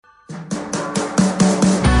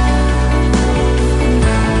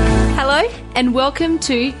and welcome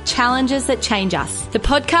to Challenges That Change Us, the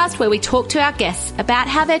podcast where we talk to our guests about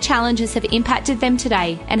how their challenges have impacted them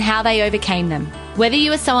today and how they overcame them. Whether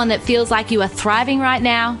you are someone that feels like you are thriving right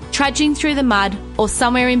now, trudging through the mud, or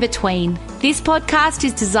somewhere in between, this podcast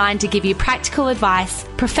is designed to give you practical advice,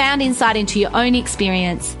 profound insight into your own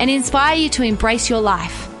experience, and inspire you to embrace your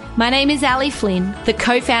life. My name is Ali Flynn, the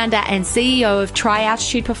co-founder and CEO of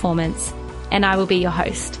Tri-Altitude Performance, and I will be your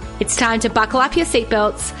host. It's time to buckle up your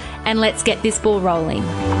seatbelts and let's get this ball rolling.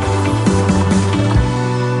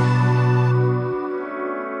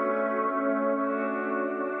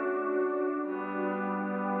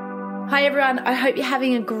 Hi everyone, I hope you're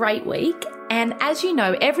having a great week. And as you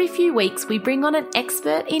know, every few weeks we bring on an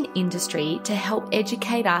expert in industry to help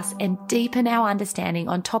educate us and deepen our understanding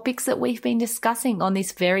on topics that we've been discussing on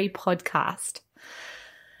this very podcast.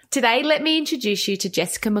 Today, let me introduce you to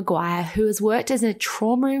Jessica Macguire, who has worked as a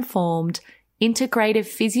trauma-informed integrative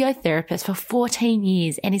physiotherapist for 14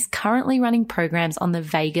 years and is currently running programs on the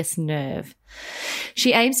vagus nerve.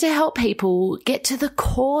 She aims to help people get to the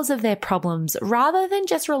cause of their problems rather than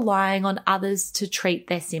just relying on others to treat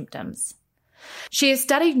their symptoms. She has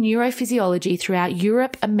studied neurophysiology throughout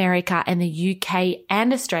Europe, America, and the UK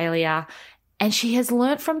and Australia, and she has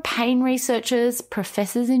learnt from pain researchers,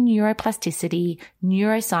 professors in neuroplasticity,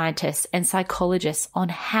 neuroscientists, and psychologists on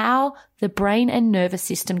how the brain and nervous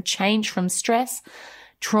system change from stress,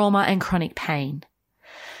 trauma, and chronic pain.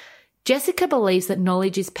 Jessica believes that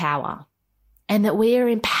knowledge is power and that we are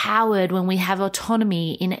empowered when we have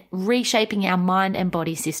autonomy in reshaping our mind and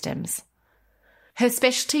body systems. Her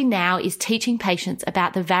specialty now is teaching patients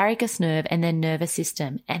about the vagus nerve and their nervous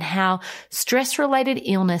system and how stress-related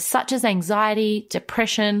illness such as anxiety,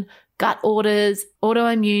 depression, gut orders,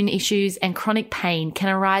 autoimmune issues, and chronic pain can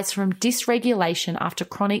arise from dysregulation after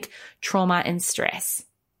chronic trauma and stress.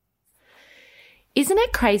 Isn't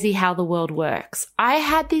it crazy how the world works? I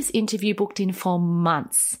had this interview booked in for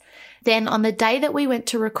months. Then on the day that we went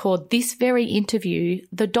to record this very interview,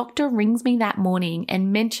 the doctor rings me that morning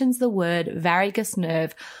and mentions the word vagus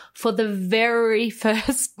nerve for the very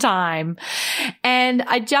first time. And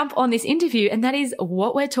I jump on this interview and that is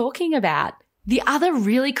what we're talking about. The other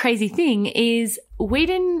really crazy thing is we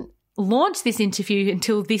didn't launch this interview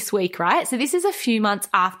until this week, right? So this is a few months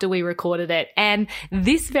after we recorded it. And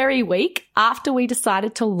this very week, after we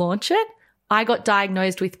decided to launch it, I got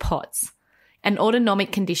diagnosed with POTS, an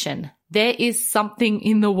autonomic condition. There is something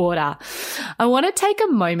in the water. I want to take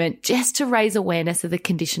a moment just to raise awareness of the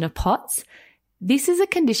condition of POTS. This is a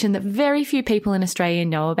condition that very few people in Australia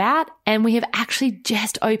know about, and we have actually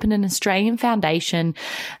just opened an Australian foundation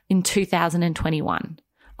in 2021.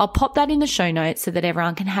 I'll pop that in the show notes so that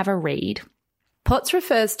everyone can have a read. POTS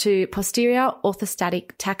refers to posterior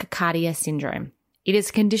orthostatic tachycardia syndrome. It is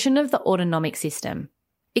a condition of the autonomic system.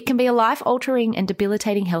 It can be a life-altering and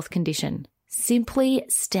debilitating health condition. Simply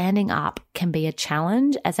standing up can be a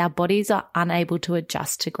challenge as our bodies are unable to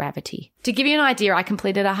adjust to gravity. To give you an idea, I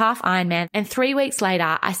completed a half Ironman and 3 weeks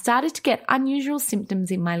later, I started to get unusual symptoms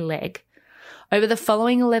in my leg. Over the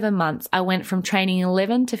following 11 months, I went from training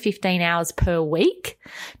 11 to 15 hours per week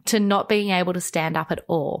to not being able to stand up at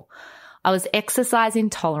all. I was exercise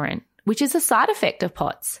intolerant, which is a side effect of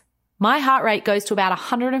POTS. My heart rate goes to about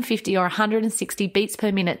 150 or 160 beats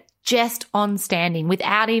per minute just on standing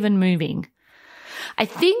without even moving. I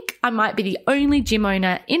think I might be the only gym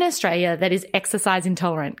owner in Australia that is exercise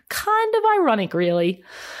intolerant. Kind of ironic, really.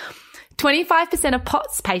 25% of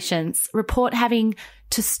POTS patients report having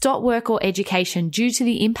to stop work or education due to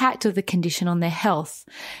the impact of the condition on their health.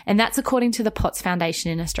 And that's according to the POTS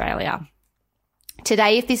Foundation in Australia.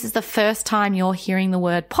 Today, if this is the first time you're hearing the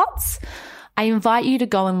word POTS, I invite you to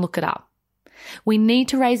go and look it up. We need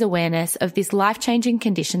to raise awareness of this life-changing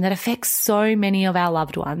condition that affects so many of our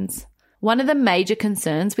loved ones. One of the major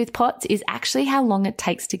concerns with POTS is actually how long it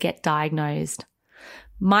takes to get diagnosed.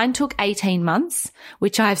 Mine took 18 months,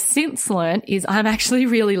 which I've since learned is I'm actually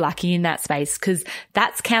really lucky in that space because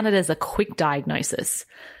that's counted as a quick diagnosis.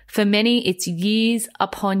 For many, it's years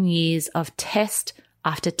upon years of test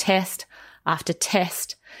after test after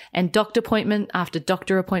test and doctor appointment after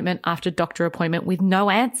doctor appointment after doctor appointment with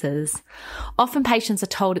no answers. Often patients are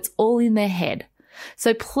told it's all in their head.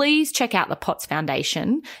 So please check out the POTS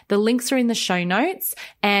Foundation. The links are in the show notes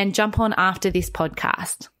and jump on after this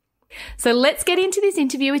podcast. So let's get into this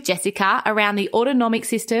interview with Jessica around the autonomic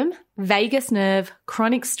system, vagus nerve,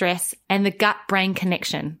 chronic stress, and the gut-brain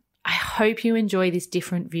connection. I hope you enjoy this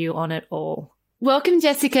different view on it all. Welcome,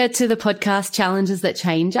 Jessica, to the podcast Challenges That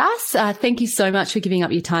Change Us. Thank you so much for giving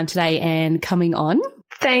up your time today and coming on.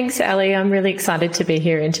 Thanks, Ali. I'm really excited to be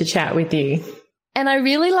here and to chat with you. And I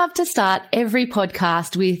really love to start every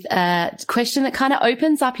podcast with a question that kind of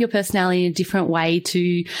opens up your personality in a different way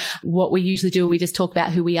to what we usually do. We just talk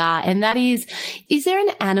about who we are. And that is there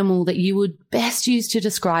an animal that you would best use to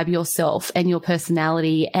describe yourself and your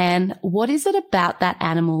personality? And what is it about that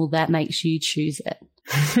animal that makes you choose it?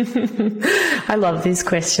 I love this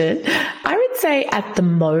question. I would say at the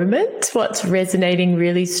moment, what's resonating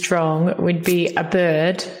really strong would be a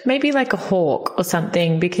bird, maybe like a hawk or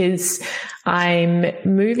something, because I'm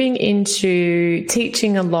moving into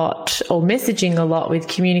teaching a lot or messaging a lot with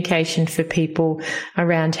communication for people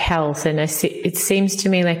around health. And it seems to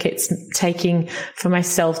me like it's taking for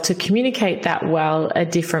myself to communicate that well a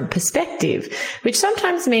different perspective, which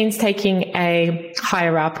sometimes means taking a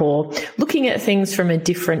higher up or looking at things from a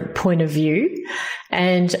different point of view.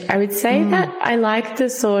 And I would say that I like the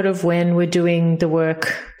sort of when we're doing the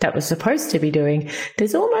work that we're supposed to be doing,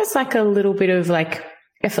 there's almost like a little bit of like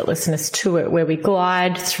effortlessness to it where we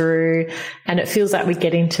glide through and it feels like we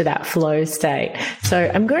get into that flow state.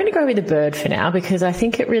 So I'm going to go with a bird for now because I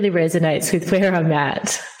think it really resonates with where I'm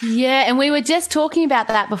at. Yeah. And we were just talking about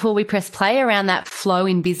that before we press play around that flow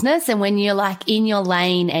in business. And when you're like in your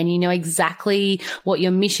lane and you know exactly what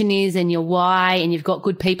your mission is and your why, and you've got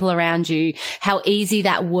good people around you, how easy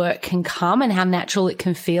that work can come and how natural it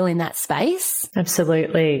can feel in that space.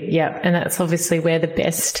 Absolutely. Yeah. And that's obviously where the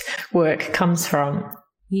best work comes from.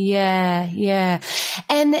 Yeah, yeah.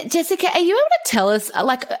 And Jessica, are you able to tell us,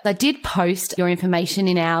 like I did post your information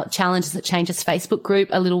in our Challenges That Changes Facebook group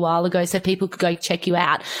a little while ago so people could go check you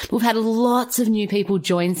out. We've had lots of new people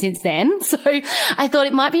join since then. So I thought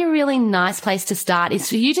it might be a really nice place to start is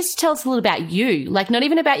for you just to tell us a little about you, like not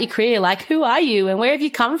even about your career, like who are you and where have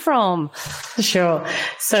you come from? Sure.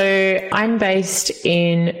 So I'm based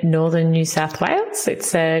in northern New South Wales.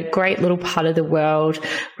 It's a great little part of the world.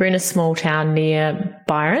 We're in a small town near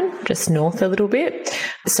Byron, just north a little bit.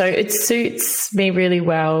 So it suits me really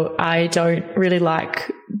well. I don't really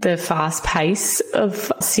like the fast pace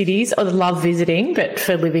of cities. I love visiting, but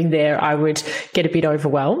for living there, I would get a bit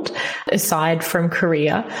overwhelmed. Aside from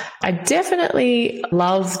career, I definitely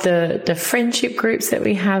love the friendship groups that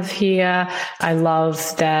we have here. I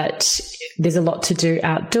love that there's a lot to do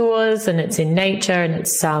outdoors and it's in nature and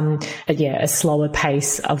it's, a slower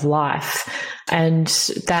pace of life. And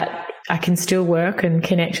that I can still work and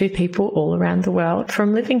connect with people all around the world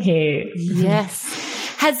from living here. Yes.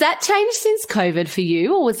 Has that changed since COVID for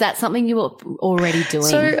you, or was that something you were already doing?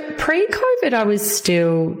 So pre-COVID, I was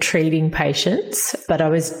still treating patients, but I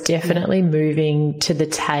was definitely moving to the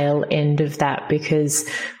tail end of that because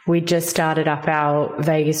we just started up our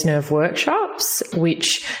vagus nerve workshops,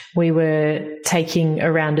 which we were taking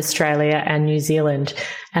around Australia and New Zealand.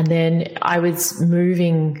 And then I was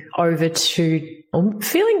moving over to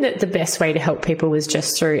feeling that the best way to help people was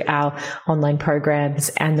just through our online programs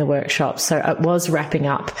and the workshops. So it was wrapping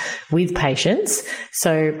up with patients.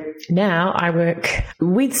 So now I work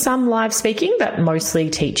with some live speaking, but mostly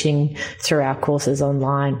teaching through our courses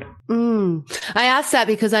online. I asked that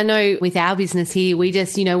because I know with our business here, we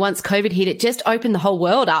just, once COVID hit, it just opened the whole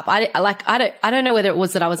world up. I don't know whether it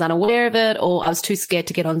was that I was unaware of it or I was too scared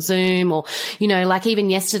to get on Zoom or, like even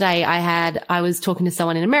yesterday I was talking to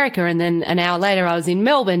someone in America and then an hour later I was in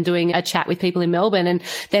Melbourne doing a chat with people in Melbourne and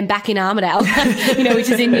then back in Armidale, which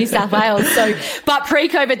is in New South Wales. So, but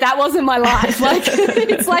pre-COVID, that wasn't my life. Like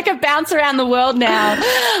it's like a bounce around the world now.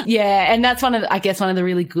 Yeah. And that's one of the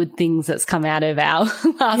really good things that's come out of our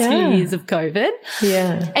last few years of COVID.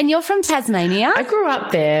 Yeah. And you're from Tasmania? I grew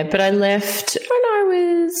up there, but I left when I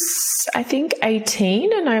was, I think,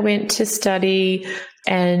 18 and I went to study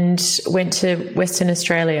and went to Western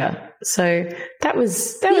Australia. So that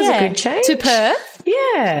was a good change. To Perth?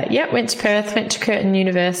 Yeah. Yep. Went to Perth, went to Curtin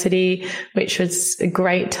University, which was a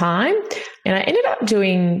great time. And I ended up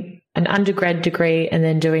doing an undergrad degree and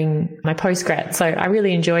then doing my postgrad. So I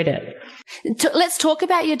really enjoyed it. Let's talk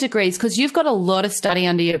about your degrees because you've got a lot of study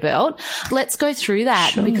under your belt. Let's go through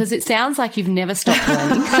that because it sounds like you've never stopped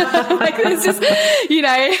learning. Like it's just, when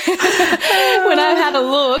I've had a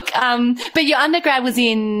look. But your undergrad was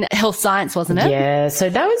in health science, wasn't it? Yeah. So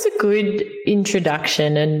that was a good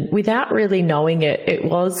introduction. And without really knowing it, it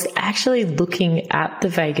was actually looking at the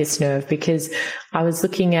vagus nerve because I was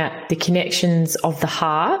looking at the connections of the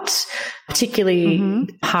heart, particularly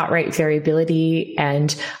heart rate variability.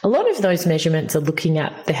 And a lot of those measurements are looking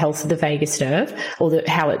at the health of the vagus nerve or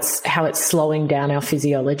how it's slowing down our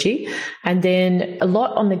physiology. And then a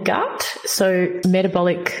lot on the gut. So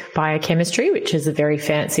metabolic biochemistry, which is a very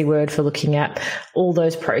fancy word for looking at all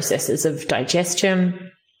those processes of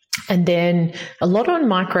digestion, And then a lot on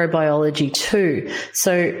microbiology too.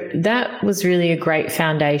 So that was really a great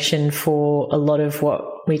foundation for a lot of what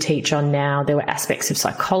we teach on now. There were aspects of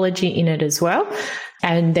psychology in it as well.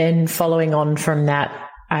 And then following on from that,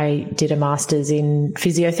 I did a master's in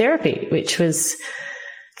physiotherapy, which was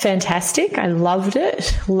fantastic. I loved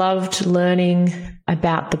it, loved learning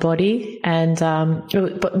about the body. And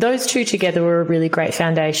but those two together were a really great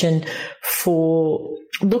foundation for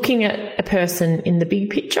looking at a person in the big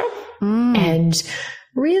picture and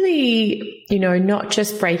really, not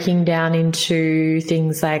just breaking down into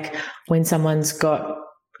things like when someone's got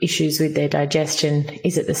issues with their digestion,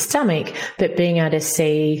 is it the stomach, but being able to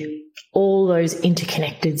see all those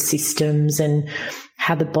interconnected systems and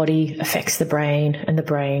how the body affects the brain and the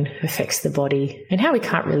brain affects the body and how we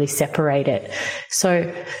can't really separate it. So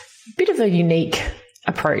a bit of a unique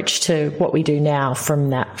approach to what we do now from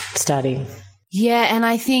that study. Yeah, and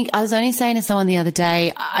I think I was only saying to someone the other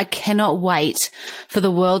day, I cannot wait for the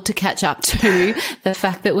world to catch up to the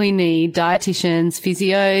fact that we need dietitians,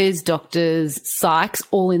 physios, doctors, psychs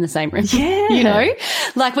all in the same room. Yeah.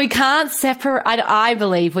 Like we can't separate, I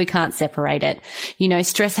believe we can't separate it.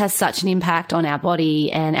 Stress has such an impact on our body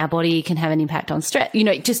and our body can have an impact on stress.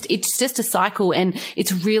 It's just a cycle and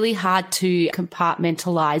it's really hard to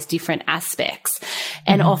compartmentalize different aspects.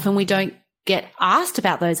 And often we don't get asked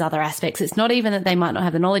about those other aspects. It's not even that they might not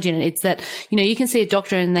have the knowledge in it. It's that, you can see a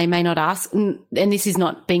doctor and they may not ask, and this is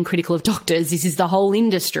not being critical of doctors. This is the whole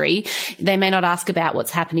industry. They may not ask about what's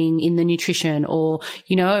happening in the nutrition or,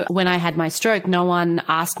 when I had my stroke, no one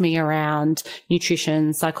asked me around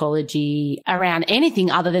nutrition, psychology, around anything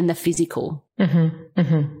other than the physical.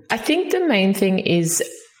 I think the main thing is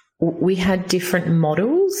we had different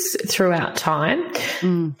models throughout time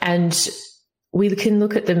and we can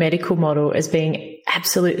look at the medical model as being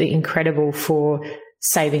absolutely incredible for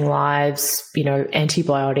saving lives,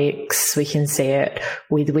 antibiotics. We can see it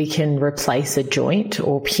we can replace a joint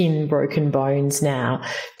or pin broken bones now.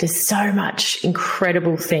 There's so much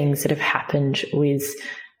incredible things that have happened with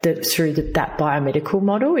that biomedical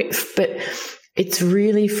model. But it's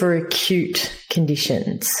really for acute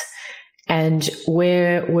conditions. And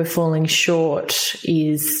where we're falling short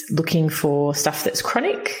is looking for stuff that's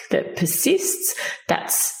chronic, that persists.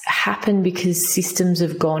 That's happened because systems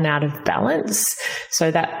have gone out of balance.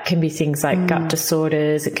 So that can be things like gut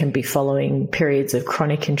disorders. It can be following periods of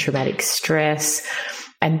chronic and traumatic stress.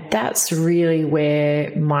 And that's really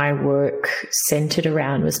where my work centered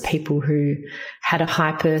around, was people who had a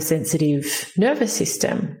hypersensitive nervous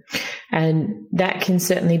system. And that can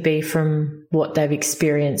certainly be from what they've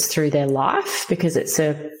experienced through their life, because it's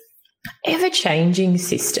a ever-changing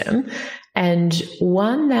system and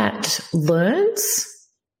one that learns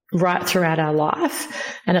right throughout our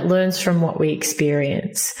life, and it learns from what we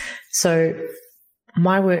experience. So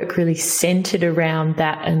my work really centered around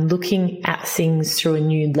that and looking at things through a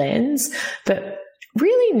new lens. But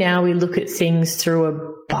really now we look at things through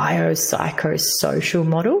a biopsychosocial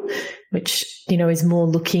model, which, is more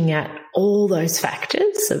looking at all those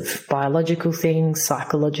factors of biological things,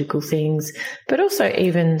 psychological things, but also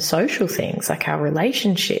even social things like our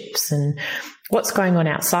relationships and what's going on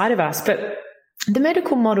outside of us. But the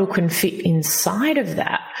medical model can fit inside of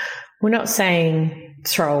that. We're not saying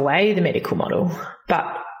throw away the medical model,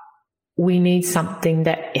 but we need something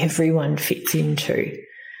that everyone fits into.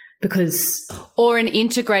 Or an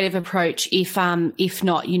integrative approach if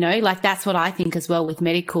not, like that's what I think as well with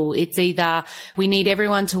medical. It's either we need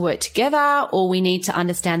everyone to work together or we need to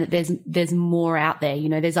understand that there's more out there,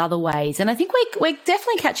 there's other ways. And I think we're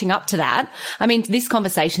definitely catching up to that. I mean, this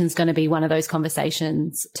conversation is going to be one of those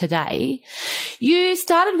conversations today. You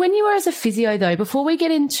started when you were as a physio though, before we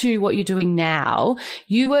get into what you're doing now,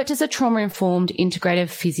 you worked as a trauma-informed integrative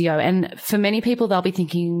physio. And for many people, they'll be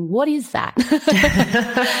thinking, what is that?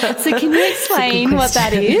 So can you explain what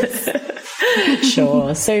that is?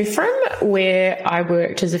 Sure. So from where I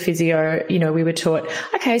worked as a physio, we were taught,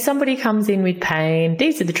 okay, somebody comes in with pain.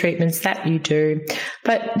 These are the treatments that you do.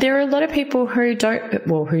 But there are a lot of people who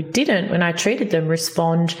didn't, when I treated them,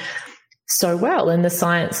 respond so well. And the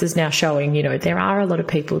science is now showing, there are a lot of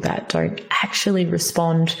people that don't actually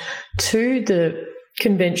respond to the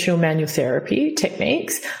conventional manual therapy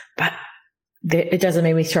techniques, but it doesn't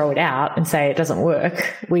mean we throw it out and say it doesn't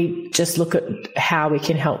work. We just look at how we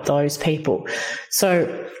can help those people.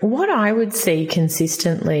 So what I would see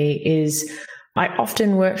consistently is I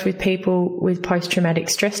often worked with people with post-traumatic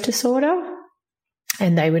stress disorder,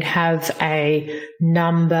 and they would have a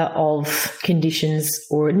number of conditions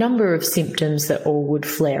or a number of symptoms that all would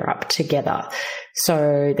flare up together.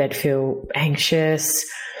 So they'd feel anxious,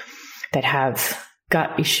 they'd have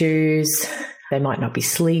gut issues, They might not be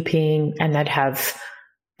sleeping, and they'd have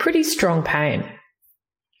pretty strong pain.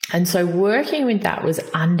 And so working with that was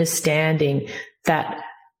understanding that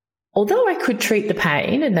although I could treat the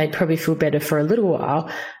pain and they'd probably feel better for a little while,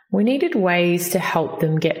 we needed ways to help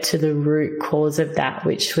them get to the root cause of that,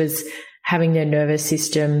 which was having their nervous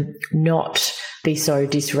system not be so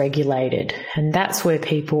dysregulated. And that's where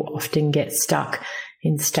people often get stuck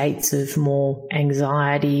in states of more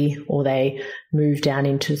anxiety, or they move down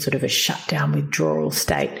into sort of a shutdown withdrawal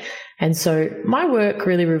state. And so my work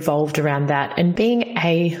really revolved around that. And being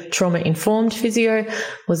a trauma-informed physio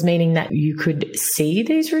was meaning that you could see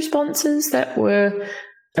these responses that were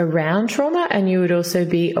around trauma, and you would also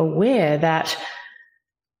be aware that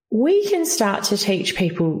we can start to teach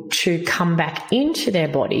people to come back into their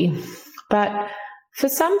body. But for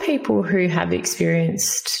some people who have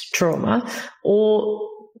experienced trauma or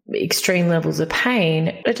extreme levels of pain,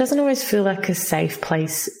 it doesn't always feel like a safe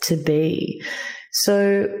place to be.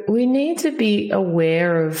 So we need to be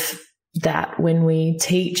aware of that when we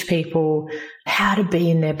teach people how to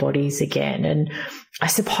be in their bodies again. And I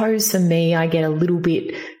suppose for me, I get a little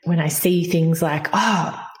bit when I see things like,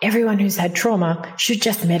 everyone who's had trauma should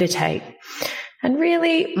just meditate. And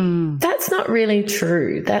really, that's not really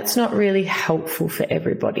true. That's not really helpful for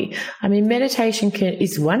everybody. I mean, meditation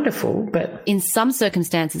is wonderful, but in some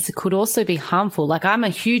circumstances, it could also be harmful. Like, I'm a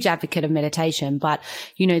huge advocate of meditation, but,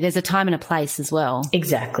 there's a time and a place as well.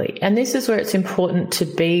 Exactly. And this is where it's important to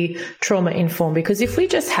be trauma informed, because if we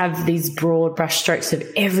just have these broad brushstrokes of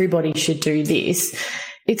everybody should do this,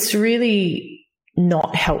 it's really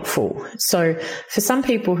not helpful. So for some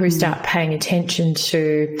people who start paying attention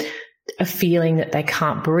to a feeling that they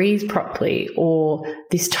can't breathe properly, or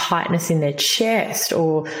this tightness in their chest,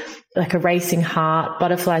 or like a racing heart,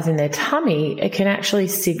 butterflies in their tummy, it can actually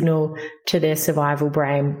signal to their survival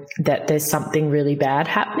brain that there's something really bad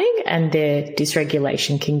happening and their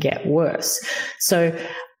dysregulation can get worse. So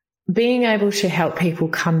being able to help people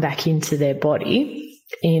come back into their body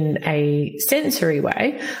in a sensory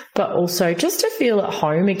way, but also just to feel at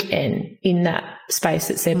home again in that space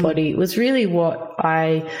that's their body, was really what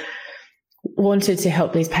I wanted to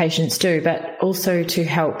help these patients do, but also to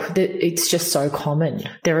help that it's just so common.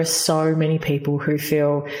 There are so many people who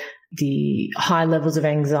feel the high levels of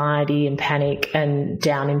anxiety and panic and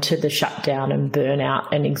down into the shutdown and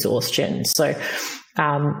burnout and exhaustion. So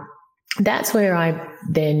that's where I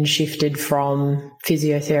then shifted from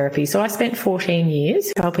physiotherapy. So I spent 14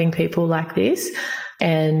 years helping people like this,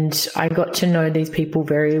 and I got to know these people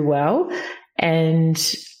very well. And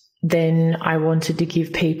then I wanted to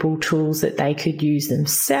give people tools that they could use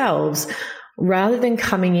themselves. Rather than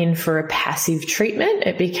coming in for a passive treatment,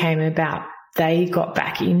 it became about they got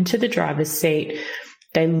back into the driver's seat.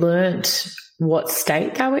 They learnt what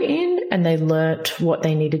state they were in, and they learnt what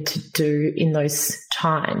they needed to do in those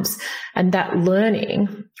times. And that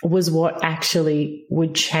learning was what actually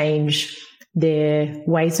would change their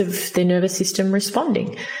ways of their nervous system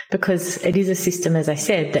responding, because it is a system, as I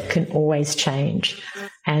said, that can always change.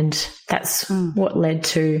 And that's what led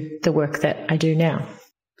to the work that I do now.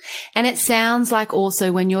 And it sounds like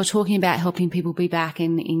also when you're talking about helping people be back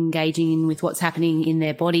and engaging in with what's happening in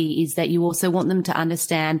their body, is that you also want them to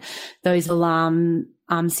understand those alarm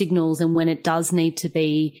signals, and when it does need to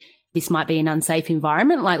be, this might be an unsafe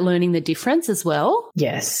environment, like learning the difference as well.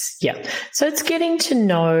 Yes. Yeah. So it's getting to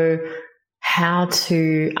know how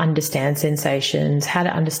to understand sensations, how to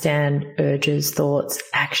understand urges, thoughts,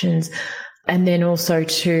 actions, and then also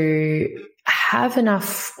to have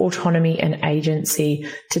enough autonomy and agency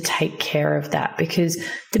to take care of that. Because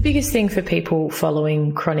the biggest thing for people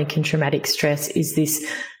following chronic and traumatic stress is this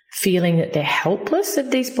feeling that they're helpless of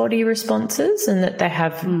these body responses, and that they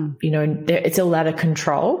have, it's all out of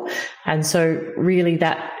control. And so really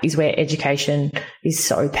that is where education is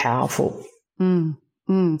so powerful.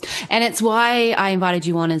 And it's why I invited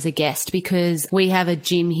you on as a guest, because we have a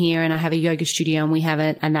gym here and I have a yoga studio, and we have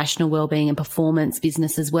a national wellbeing and performance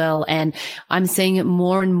business as well. And I'm seeing it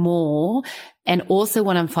more and more. And also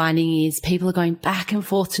what I'm finding is people are going back and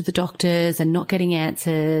forth to the doctors and not getting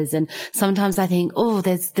answers. And sometimes I think,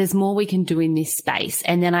 there's more we can do in this space.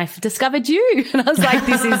 And then I discovered you and I was like,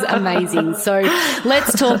 this is amazing. So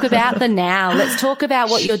let's talk about the now. Let's talk about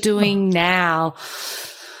what you're doing now.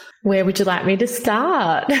 Where would you like me to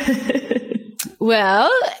start?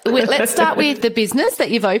 Well, let's start with the business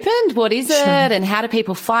that you've opened. What is it, and how do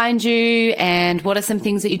people find you, and what are some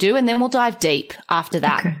things that you do? And then we'll dive deep after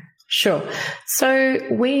that. Okay. Sure. So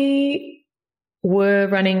we were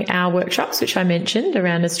running our workshops, which I mentioned,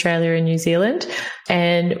 around Australia and New Zealand.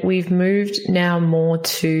 And we've moved now more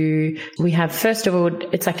to, we have, first of all,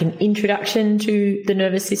 it's like an introduction to the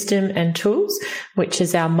nervous system and tools, which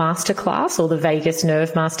is our masterclass, or the vagus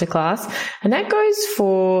nerve masterclass. And that goes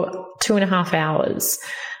for 2.5 hours.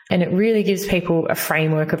 And it really gives people a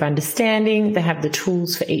framework of understanding. They have the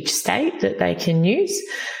tools for each state that they can use.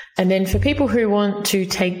 And then for people who want to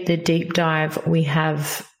take the deep dive, we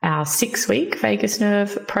have our 6-week vagus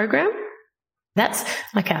nerve program. That's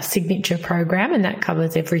like our signature program, and that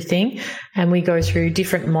covers everything. And we go through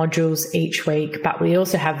different modules each week, but we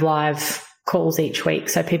also have live calls each week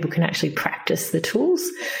so people can actually practice the tools.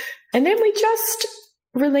 And then we just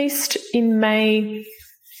released in May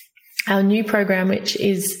our new program, which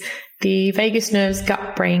is the vagus nerve's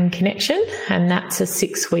gut-brain connection, and that's a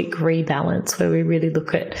 6-week rebalance where we really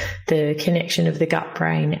look at the connection of the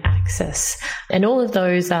gut-brain axis. And all of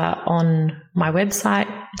those are on my website,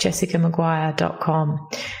 jessicamacguire.com.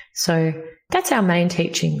 So that's our main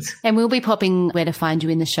teachings. And we'll be popping where to find you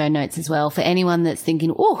in the show notes as well. For anyone that's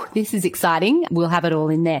thinking, oh, this is exciting, we'll have it all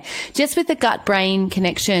in there. Just with the gut-brain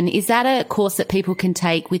connection, is that a course that people can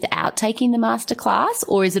take without taking the masterclass,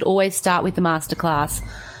 or is it always start with the masterclass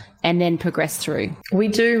and then progress through? We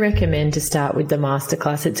do recommend to start with the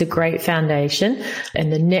masterclass. It's a great foundation,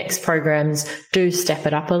 and the next programs do step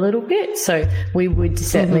it up a little bit. So we would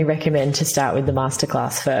certainly recommend to start with the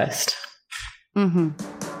masterclass first.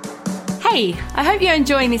 Hey, I hope you're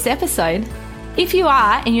enjoying this episode. If you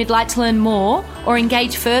are and you'd like to learn more or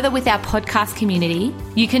engage further with our podcast community,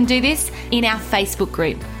 you can do this in our Facebook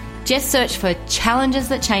group. Just search for Challenges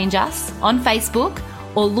That Change Us on Facebook,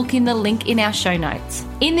 or look in the link in our show notes.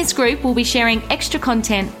 In this group, we'll be sharing extra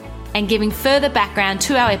content and giving further background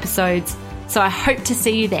to our episodes, so I hope to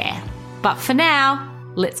see you there. But for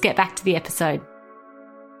now, let's get back to the episode.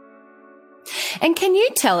 And can you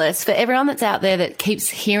tell us, for everyone that's out there that keeps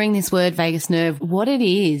hearing this word vagus nerve, what it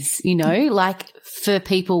is, like for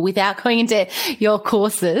people without going into your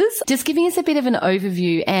courses, just giving us a bit of an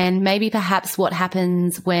overview, and maybe perhaps what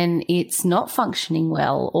happens when it's not functioning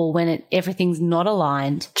well, or when everything's not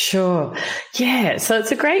aligned? Sure. Yeah. So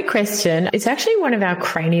it's a great question. It's actually one of our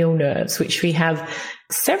cranial nerves, which we have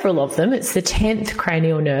several of them. It's the 10th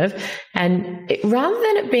cranial nerve. And rather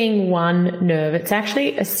than it being one nerve, it's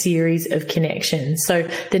actually a series of connections. So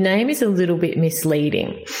the name is a little bit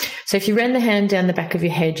misleading. So if you ran the hand down the back of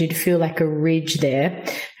your head, you'd feel like a ridge there.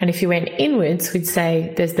 And if you went inwards, we'd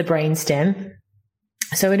say there's the brainstem.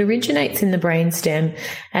 So it originates in the brainstem,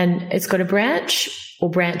 and it's got a branch or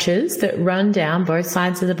branches that run down both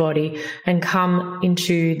sides of the body and come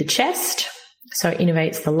into the chest. So it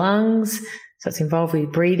innervates the lungs. So it's involved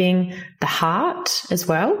with breathing, the heart as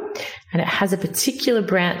well. And it has a particular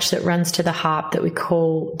branch that runs to the heart that we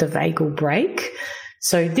call the vagal brake.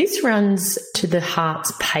 So this runs to the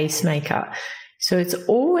heart's pacemaker. So it's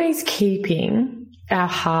always keeping our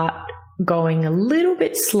heart going a little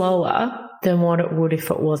bit slower than what it would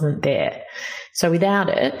if it wasn't there. So without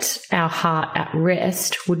it, our heart at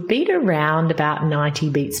rest would beat around about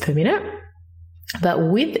 90 beats per minute. But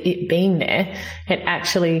with it being there, it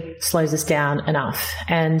actually slows us down enough.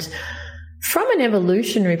 And from an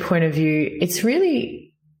evolutionary point of view, it's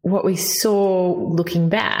really what we saw looking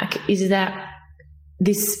back is that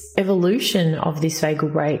this evolution of this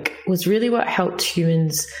vagal brake was really what helped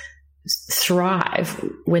humans thrive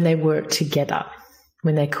when they worked together,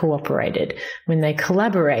 when they cooperated, when they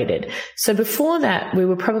collaborated. So before that, we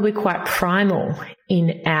were probably quite primal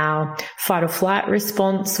in our fight or flight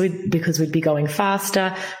response because we'd be going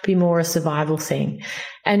faster, be more a survival thing.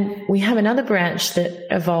 And we have another branch that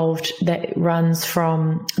evolved that runs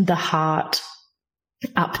from the heart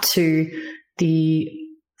up to the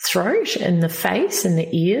throat and the face and the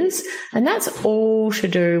ears, and that's all to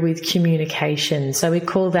do with communication. So we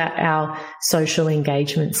call that our social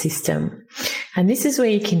engagement system. And this is where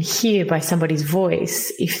you can hear by somebody's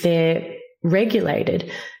voice, if they're regulated,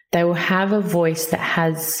 they will have a voice that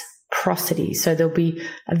has prosody. So there'll be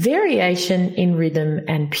a variation in rhythm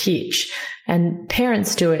and pitch. And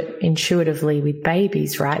parents do it intuitively with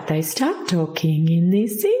babies, right? They start talking in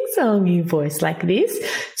this sing-songy voice like this.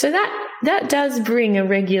 So that does bring a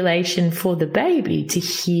regulation for the baby to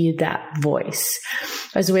hear that voice.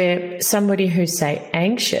 As where somebody who's, say,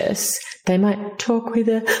 anxious, they might talk with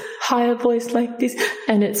a higher voice like this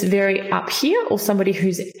and it's very up here, or somebody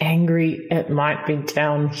who's angry, it might be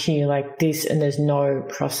down here like this and there's no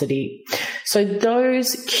prosody. So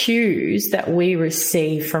those cues that we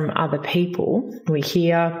receive from other people, we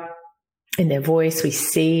hear in their voice, we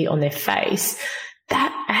see on their face,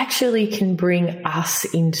 that actually can bring us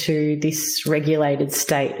into this regulated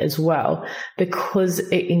state as well, because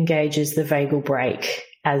it engages the vagal brake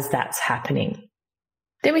as that's happening.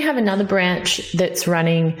 Then we have another branch that's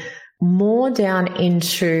running more down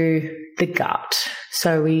into the gut.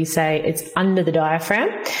 So we say it's under the diaphragm,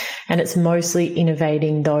 and it's mostly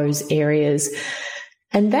innervating those areas.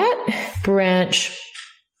 And that branch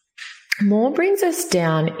more brings us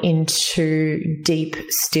down into deep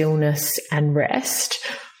stillness and rest.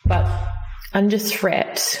 But under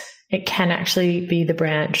threat, it can actually be the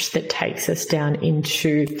branch that takes us down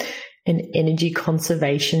into an energy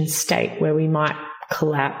conservation state where we might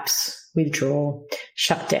collapse, withdraw,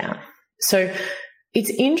 shut down. So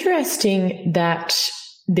it's interesting that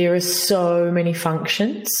there are so many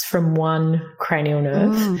functions from one cranial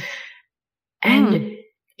nerve. And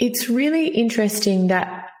it's really interesting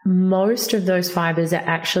that most of those fibers are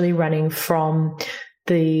actually running from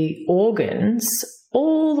the organs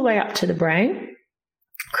all the way up to the brain,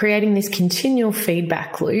 creating this continual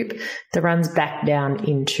feedback loop that runs back down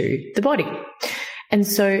into the body. And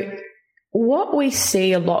so what we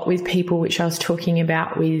see a lot with people, which I was talking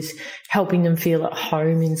about with helping them feel at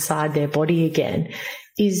home inside their body again,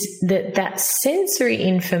 is that sensory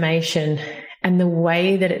information and the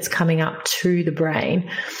way that it's coming up to the brain,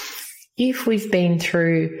 if we've been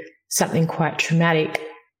through something quite traumatic,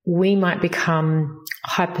 we might become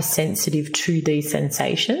hypersensitive to these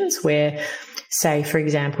sensations where, say, for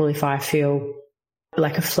example, if I feel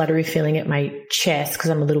like a fluttery feeling at my chest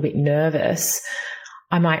because I'm a little bit nervous,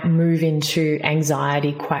 I might move into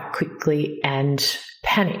anxiety quite quickly and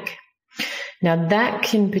panic. Now, that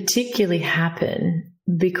can particularly happen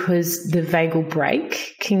because the vagal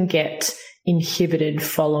brake can get inhibited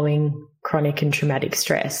following chronic and traumatic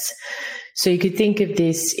stress. So you could think of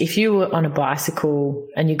this, if you were on a bicycle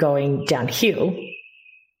and you're going downhill,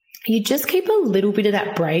 you just keep a little bit of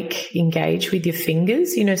that brake engaged with your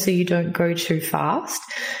fingers, so you don't go too fast.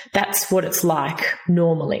 That's what it's like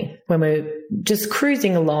normally when we're just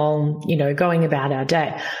cruising along, going about our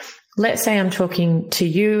day. Let's say I'm talking to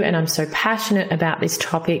you and I'm so passionate about this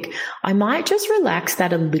topic, I might just relax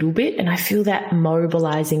that a little bit and I feel that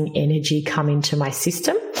mobilizing energy come into my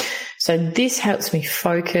system. So this helps me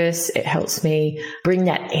focus. It helps me bring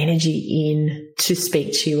that energy in to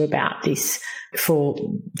speak to you about this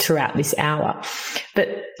throughout this hour. But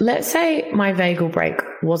let's say my vagal brake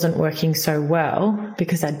wasn't working so well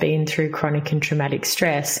because I'd been through chronic and traumatic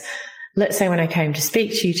stress. Let's say when I came to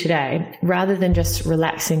speak to you today, rather than just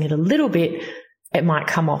relaxing it a little bit, it might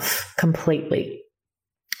come off completely.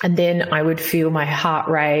 And then I would feel my heart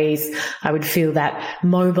race. I would feel that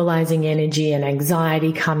mobilizing energy and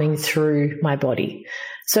anxiety coming through my body.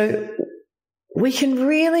 So we can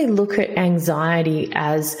really look at anxiety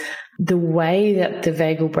as the way that the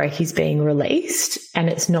vagal brake is being released, and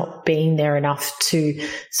it's not being there enough to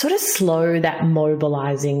sort of slow that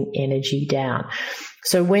mobilizing energy down.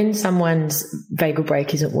 So when someone's vagal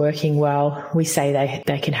brake isn't working well, we say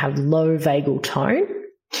they can have low vagal tone.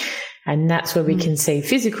 And that's where we can see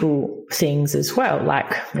physical things as well,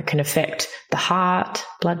 like it can affect the heart,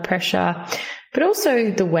 blood pressure, but also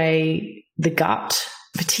the way the gut,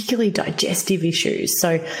 particularly digestive issues.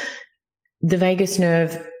 So the vagus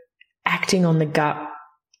nerve acting on the gut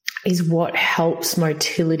is what helps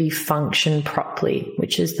motility function properly,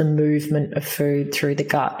 which is the movement of food through the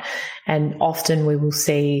gut. And often we will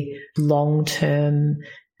see long-term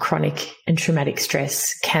chronic and traumatic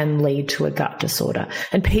stress can lead to a gut disorder.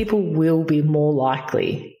 And people will be more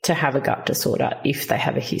likely to have a gut disorder if they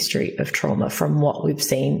have a history of trauma, from what we've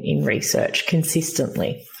seen in research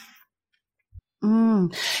consistently.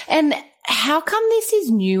 And how come this is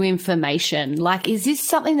new information? Like, is this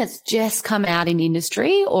something that's just come out in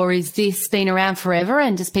industry, or is this been around forever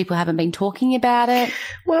and just people haven't been talking about it?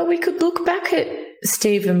 Well, we could look back at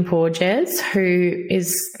Stephen Porges, who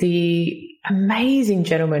is the amazing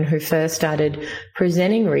gentleman who first started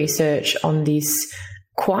presenting research on this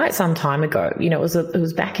quite some time ago. It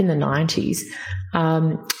was back in the 90s.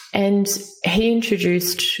 And he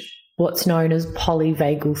introduced what's known as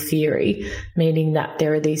polyvagal theory, meaning that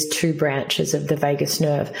there are these two branches of the vagus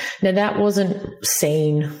nerve. Now, that wasn't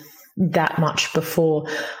seen that much before,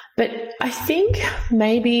 but I think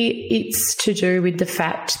maybe it's to do with the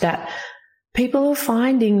fact that people are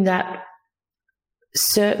finding that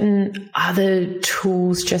certain other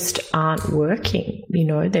tools just aren't working.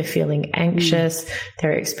 They're feeling anxious,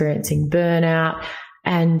 they're experiencing burnout,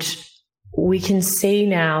 and we can see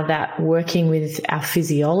now that working with our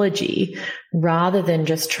physiology, rather than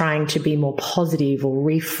just trying to be more positive or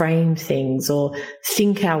reframe things or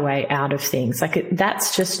think our way out of things,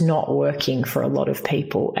 that's just not working for a lot of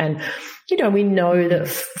people. And we know that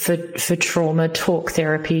for trauma, talk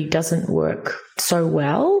therapy doesn't work so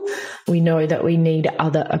well. We know that we need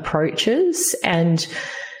other approaches. And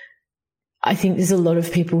I think there's a lot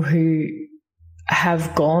of people who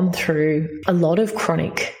have gone through a lot of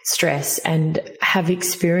chronic stress and have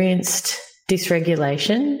experienced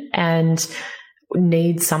dysregulation and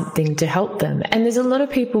need something to help them. And there's a lot of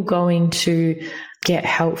people going to get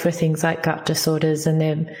help for things like gut disorders, and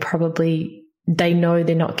they know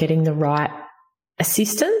they're not getting the right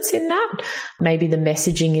assistance in that. Maybe the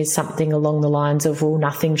messaging is something along the lines of, well,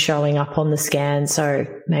 nothing's showing up on the scan, so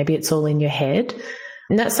maybe it's all in your head.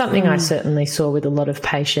 And that's something I certainly saw with a lot of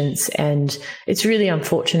patients, and it's really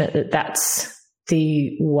unfortunate that that's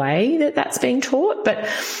the way that that's being taught. But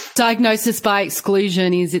diagnosis by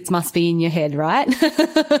exclusion is it must be in your head, right?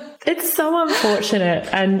 It's so unfortunate.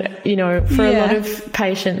 And, for a lot of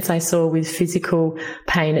patients I saw with physical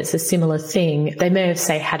pain, it's a similar thing. They may have,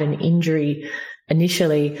 say, had an injury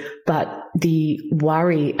initially, but the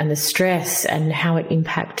worry and the stress and how it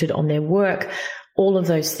impacted on their work, all of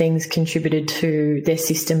those things contributed to their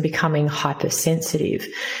system becoming hypersensitive.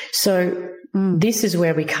 So this is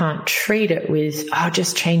where we can't treat it with,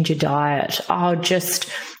 just change your diet.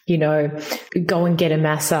 Just, go and get a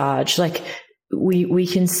massage. Like we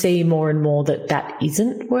can see more and more that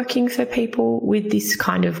isn't working for people with this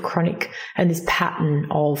kind of chronic and this pattern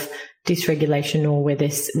of dysregulation, or where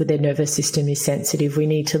their nervous system is sensitive. We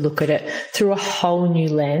need to look at it through a whole new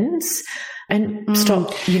lens and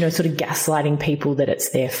stop, sort of gaslighting people that it's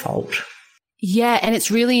their fault. Yeah, and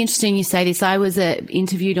it's really interesting you say this. I was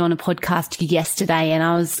interviewed on a podcast yesterday, and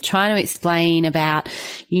I was trying to explain about,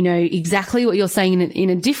 exactly what you're saying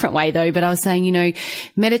in a different way though. But I was saying,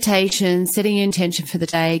 meditation, setting your intention for the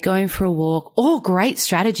day, going for a walk, all great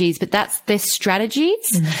strategies, but they're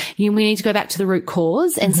strategies. We need to go back to the root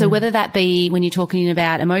cause. And so whether that be when you're talking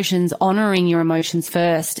about emotions, honoring your emotions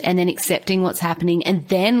first and then accepting what's happening and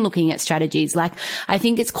then looking at strategies. Like, I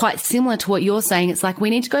think it's quite similar to what you're saying. It's like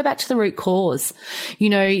we need to go back to the root cause.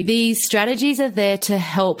 These strategies are there to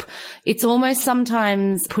help. It's almost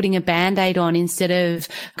sometimes putting a Band-Aid on instead of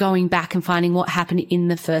going back and finding what happened in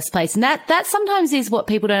the first place. And that sometimes is what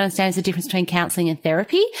people don't understand, is the difference between counselling and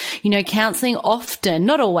therapy. Counselling often,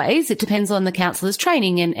 not always, it depends on the counsellor's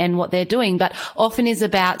training and what they're doing, but often is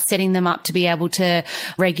about setting them up to be able to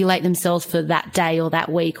regulate themselves for that day or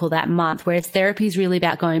that week or that month, whereas therapy is really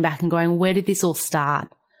about going back and going, where did this all start?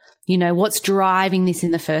 What's driving this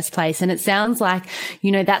in the first place? And it sounds like,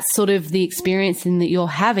 that's sort of the experience in that you're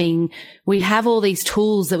having. We have all these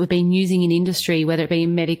tools that we've been using in industry, whether it be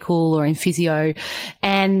in medical or in physio,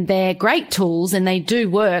 and they're great tools and they do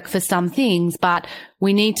work for some things, but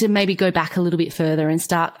we need to maybe go back a little bit further and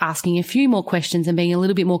start asking a few more questions and being a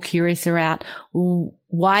little bit more curious about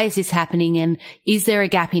why is this happening, and is there a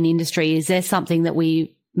gap in industry? Is there something that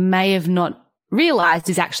we may have not realized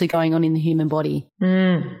is actually going on in the human body?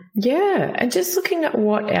 Yeah. And just looking at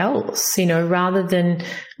what else, rather than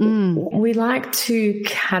we like to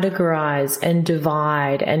categorize and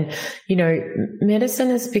divide. And,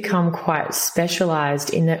 medicine has become quite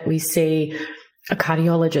specialized in that we see a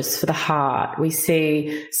cardiologist for the heart, we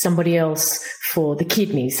see somebody else for the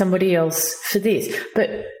kidney, somebody else for this.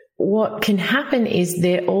 But what can happen is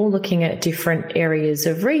they're all looking at different areas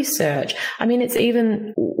of research. I mean, it's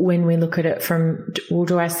even when we look at it from, well,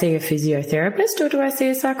 do I see a physiotherapist or do I see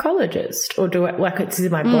a psychologist? Or do I, is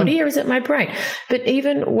it my body or is it my brain? But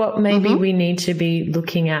even what maybe we need to be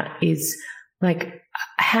looking at is like,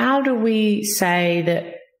 how do we say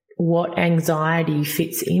that what anxiety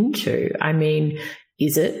fits into? I mean,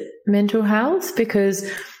 is it mental health? Because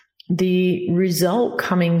the result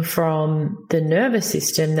coming from the nervous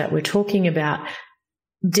system that we're talking about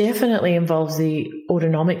definitely involves the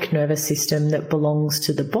autonomic nervous system that belongs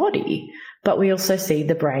to the body, but we also see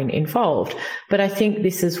the brain involved. But I think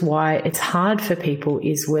this is why it's hard for people,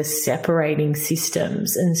 is we're separating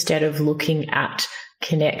systems instead of looking at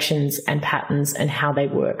connections and patterns and how they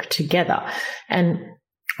work together. And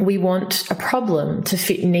we want a problem to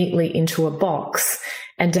fit neatly into a box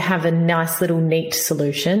and to have a nice little neat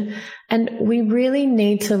solution. And we really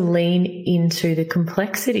need to lean into the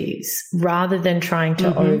complexities rather than trying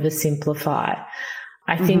to oversimplify.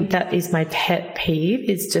 I think that is my pet peeve,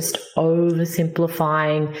 is just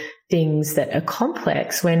oversimplifying things that are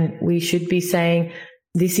complex when we should be saying,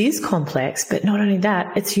 this is complex, but not only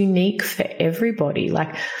that, it's unique for everybody.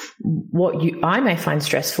 Like what I may find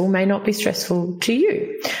stressful may not be stressful to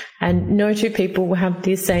you. And no two people will have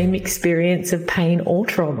the same experience of pain or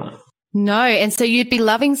trauma. No. And so you'd be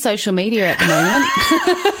loving social media at the moment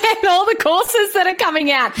and all the courses that are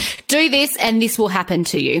coming out. Do this and this will happen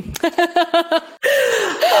to you.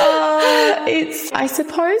 I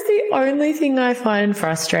suppose the only thing I find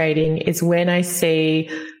frustrating is when I see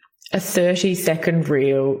a 30-second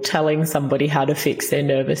reel telling somebody how to fix their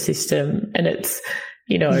nervous system. And it's,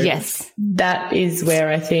 yes, that is where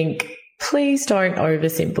I think, please don't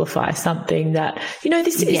oversimplify something that,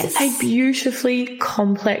 this is a beautifully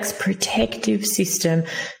complex protective system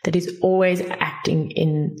that is always acting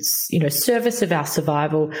in, service of our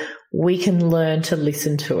survival. We can learn to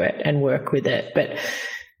listen to it and work with it. But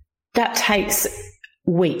that takes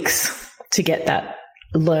weeks to get that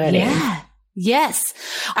learning. Yeah. Yes.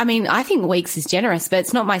 I mean, I think weeks is generous, but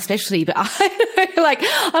it's not my specialty. But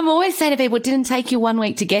I'm always saying to people, it didn't take you 1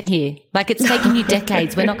 week to get here. Like, it's taken you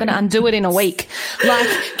decades. We're not going to undo it in a week. Like,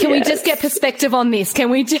 can we just get perspective on this? Can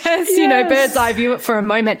we just, bird's eye view it for a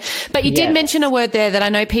moment? But you did mention a word there that I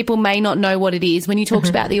know people may not know what it is when you talked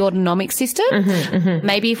about the autonomic system.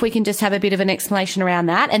 Maybe if we can just have a bit of an explanation around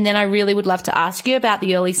that. And then I really would love to ask you about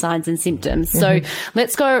the early signs and symptoms. So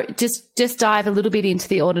let's go just dive a little bit into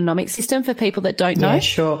the autonomic system for people that don't know. Yeah,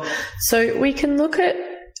 sure. So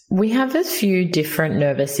we have a few different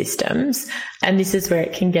nervous systems, and this is where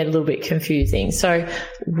it can get a little bit confusing. So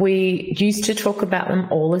we used to talk about them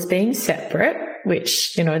all as being separate,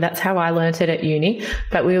 which, that's how I learned it at uni.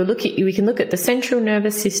 But we can look at the central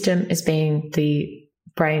nervous system as being the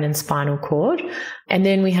brain and spinal cord. And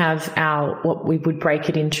then we have what we would break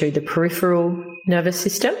it into, the peripheral nervous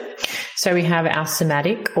system. So we have our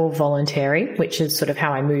somatic or voluntary, which is sort of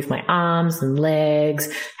how I move my arms and legs,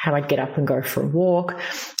 how I'd get up and go for a walk.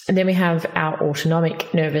 And then we have our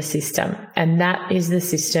autonomic nervous system. And that is the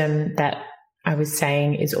system that I was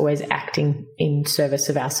saying is always acting in service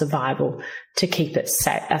of our survival to keep us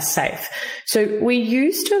safe. So we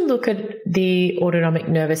used to look at the autonomic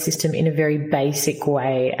nervous system in a very basic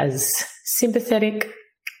way as sympathetic,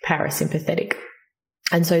 parasympathetic.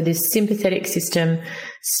 And so this sympathetic system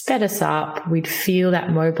sped us up. We'd feel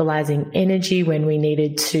that mobilizing energy when we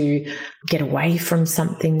needed to get away from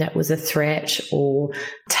something that was a threat or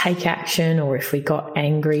take action, or if we got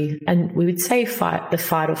angry. And we would say the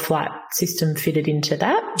fight or flight system fitted into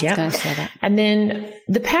that. Yeah. And then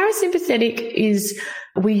the parasympathetic is,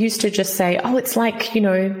 we used to just say, it's like,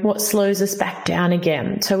 what slows us back down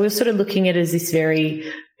again. So we're sort of looking at it as this very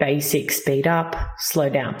basic speed up, slow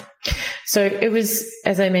down. So it was,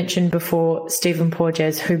 as I mentioned before, Stephen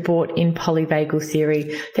Porges, who brought in polyvagal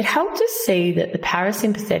theory that helped us see that the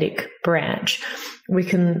parasympathetic branch we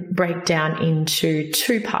can break down into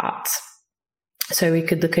two parts. So we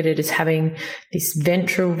could look at it as having this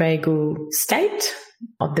ventral vagal state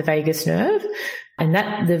of the vagus nerve, and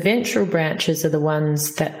that the ventral branches are the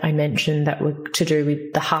ones that I mentioned that were to do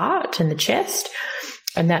with the heart and the chest.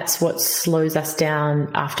 And that's what slows us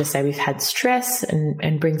down after, say, we've had stress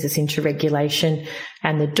and brings us into regulation.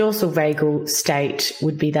 And the dorsal vagal state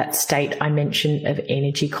would be that state I mentioned of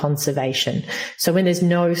energy conservation. So when there's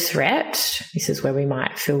no threat, this is where we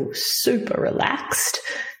might feel super relaxed.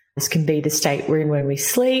 This can be the state we're in when we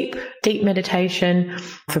sleep, deep meditation.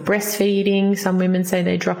 For breastfeeding, some women say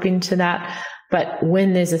they drop into that. But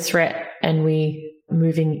when there's a threat and we're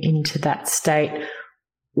moving into that state,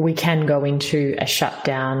 we can go into a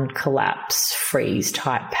shutdown, collapse, freeze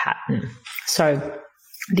type pattern. So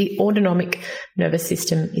the autonomic nervous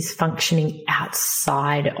system is functioning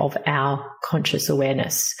outside of our conscious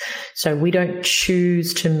awareness. So we don't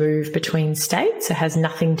choose to move between states. It has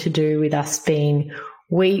nothing to do with us being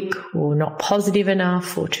weak or not positive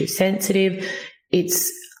enough or too sensitive. It's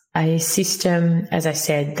a system, as I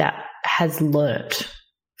said, that has learnt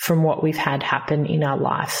from what we've had happen in our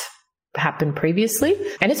life, happened previously.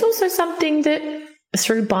 And it's also something that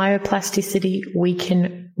through bioplasticity we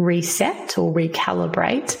can reset or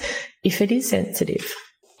recalibrate if it is sensitive.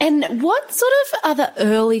 And what sort of are the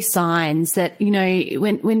early signs that,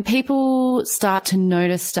 when people start to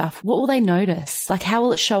notice stuff, what will they notice? Like, how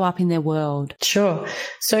will it show up in their world? Sure.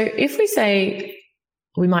 So if we say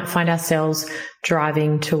we might find ourselves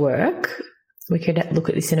driving to work, we could look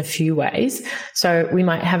at this in a few ways. So we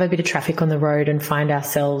might have a bit of traffic on the road and find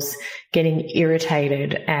ourselves getting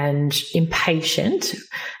irritated and impatient.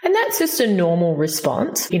 And that's just a normal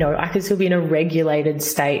response. I could still be in a regulated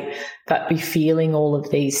state, but be feeling all of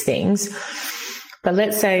these things. But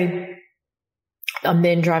let's say I'm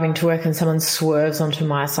then driving to work and someone swerves onto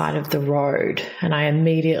my side of the road, and I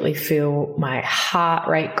immediately feel my heart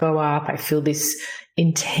rate go up. I feel this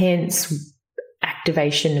intense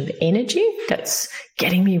activation of energy that's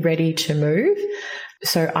getting me ready to move.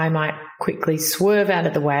 So I might quickly swerve out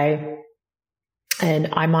of the way, And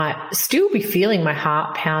I might still be feeling my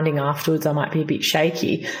heart pounding afterwards. I might be a bit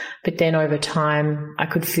shaky, but then over time I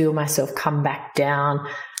could feel myself come back down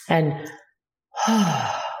and,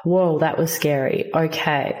 whoa, that was scary.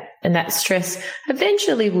 Okay. And that stress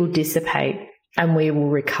eventually will dissipate and we will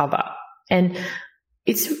recover. And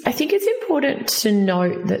I think it's important to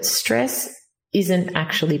note that stress isn't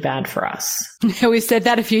actually bad for us. We've said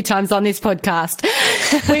that a few times on this podcast.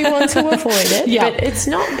 We want to avoid it, but it's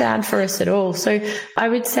not bad for us at all. So I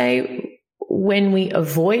would say when we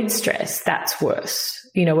avoid stress, that's worse.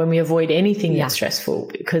 When we avoid anything that's stressful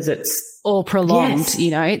because it's or prolonged,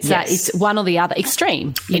 it's one or the other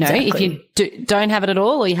extreme, exactly. If you don't have it at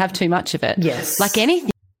all or you have too much of it. Yes. Like anything.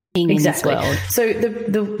 Exactly. In this world. So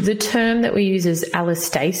the term that we use is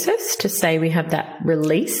allostasis to say we have that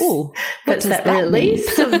release. Ooh, that's that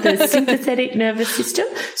release of the sympathetic nervous system.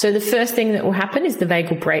 So the first thing that will happen is the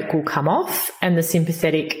vagal brake will come off and the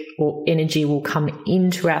sympathetic or energy will come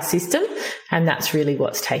into our system. And that's really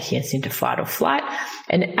what's taking us into fight or flight.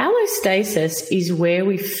 And allostasis is where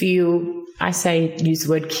we feel, use the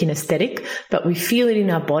word kinesthetic, but we feel it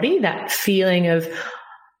in our body, that feeling of,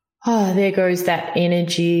 oh, there goes that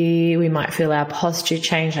energy. We might feel our posture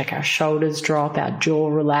change, like our shoulders drop, our jaw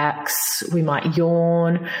relax. We might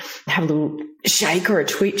yawn, have a little shake or a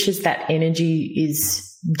twitch as that energy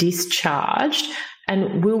is discharged,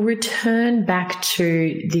 and we'll return back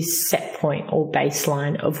to this set point or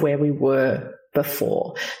baseline of where we were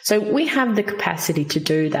before. So we have the capacity to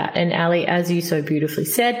do that. And Ali, as you so beautifully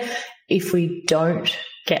said, if we don't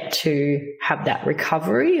get to have that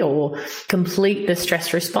recovery or complete the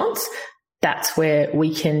stress response, that's where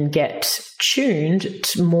we can get tuned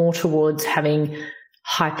more towards having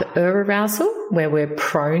hyperarousal, where we're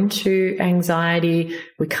prone to anxiety.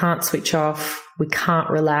 We can't switch off. We can't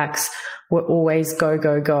relax. We're always go,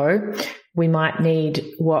 go, go. We might need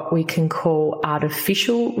what we can call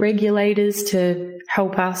artificial regulators to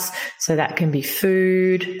help us. So that can be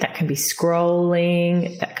food, that can be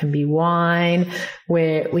scrolling, that can be wine,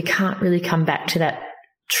 where we can't really come back to that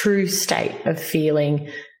true state of feeling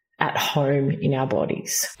at home in our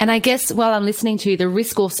bodies. And I guess while I'm listening to you, the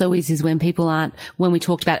risk also is when people aren't, when we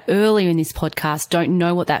talked about earlier in this podcast, don't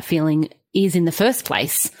know what that feeling is in the first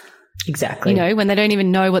place. Exactly. When they don't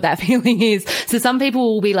even know what that feeling is. So some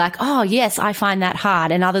people will be like, oh, yes, I find that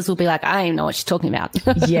hard. And others will be like, I don't even know what she's talking about.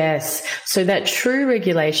 Yes. So that true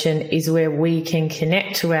regulation is where we can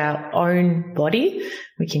connect to our own body.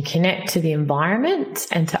 We can connect to the environment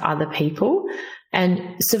and to other people.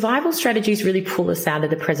 And survival strategies really pull us out of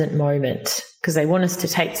the present moment because they want us to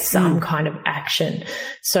take some kind of action.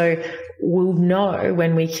 So we'll know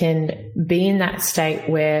when we can be in that state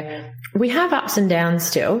where we have ups and downs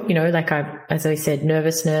still, as I said,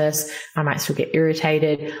 nervousness, I might still get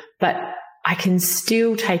irritated, but I can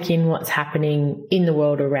still take in what's happening in the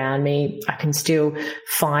world around me. I can still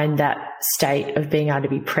find that state of being able to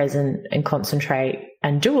be present and concentrate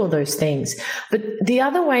and do all those things. But the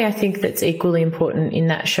other way I think that's equally important in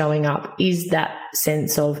that showing up is that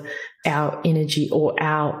sense of our energy or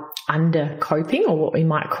our under coping, or what we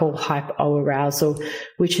might call hypoarousal,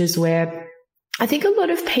 which is where I think a lot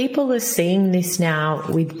of people are seeing this now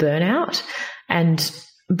with burnout. And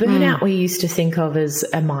burnout we used to think of as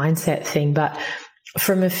a mindset thing, but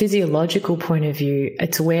from a physiological point of view,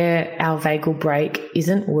 it's where our vagal brake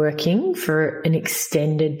isn't working for an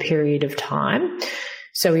extended period of time.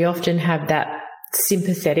 So we often have that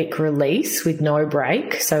sympathetic release with no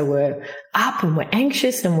break. So we're up and we're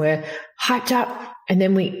anxious and we're hyped up, and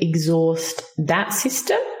then we exhaust that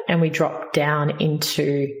system and we drop down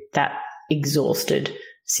into that exhausted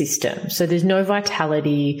system. So there's no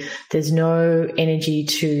vitality, there's no energy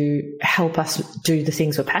to help us do the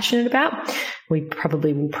things we're passionate about. We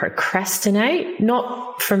probably will procrastinate,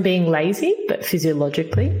 not from being lazy, but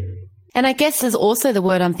physiologically. And I guess there's also the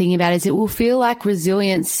word I'm thinking about is it will feel like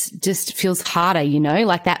resilience just feels harder,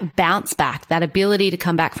 like that bounce back, that ability to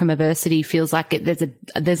come back from adversity feels like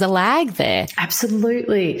there's a lag there.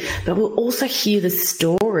 Absolutely. But we'll also hear the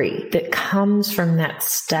story that comes from that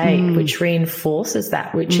state, which reinforces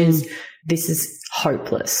that, which is, this is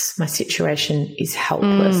hopeless. My situation is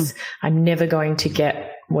helpless. I'm never going to get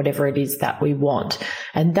whatever it is that we want.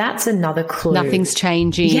 And that's another clue. Nothing's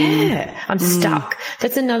changing. Yeah, I'm stuck.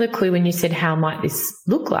 That's another clue when you said, how might this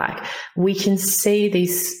look like? We can see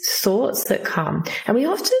these thoughts that come. And we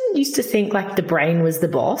often used to think like the brain was the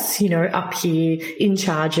boss, up here in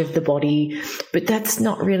charge of the body. But that's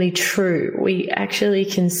not really true. We actually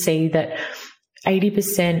can see that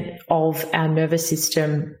 80% of our nervous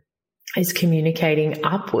system is communicating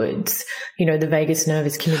upwards. You know, the vagus nerve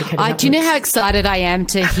is communicating upwards. Do you know how excited I am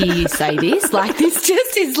to hear you say this? Like, this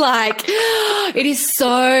just is like, it is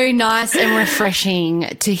so nice and refreshing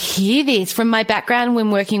to hear this from my background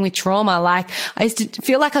when working with trauma. Like, I used to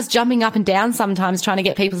feel like I was jumping up and down sometimes trying to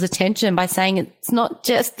get people's attention by saying it's not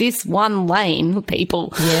just this one lane,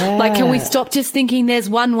 people. Yeah. Like, can we stop just thinking there's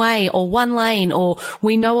one way or one lane or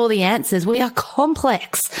we know all the answers? We are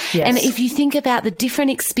complex. Yes. And if you think about the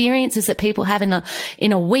different experiences that people have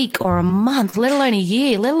in a week or a month, let alone a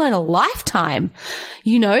year, let alone a lifetime,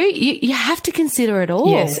 you know, you have to consider it all.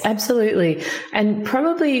 Yes, absolutely. And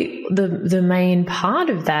probably the main part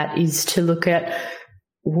of that is to look at,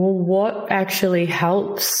 well, what actually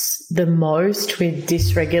helps the most with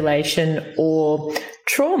dysregulation or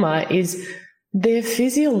trauma is their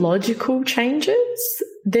physiological changes.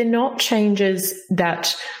 They're not changes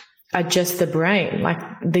that are just the brain. Like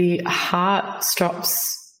the heart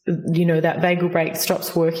stops, you know, that vagal brake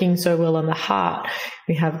stops working so well on the heart.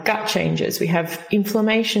 We have gut changes. We have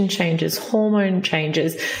inflammation changes, hormone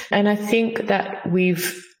changes. And I think that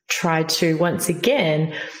we've tried to, once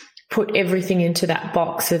again, put everything into that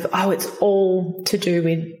box of, oh, it's all to do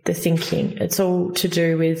with the thinking. It's all to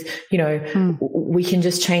do with, you know, we can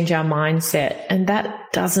just change our mindset. And that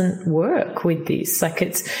doesn't work with this. Like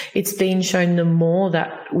it's been shown the more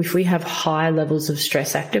that if we have high levels of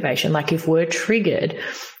stress activation, like if we're triggered,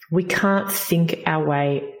 we can't think our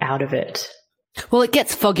way out of it. Well, it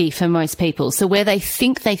gets foggy for most people. So where they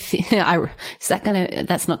think that's not going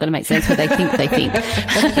to make sense. Where they think,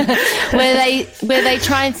 where they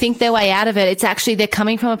try and think their way out of it, it's actually, they're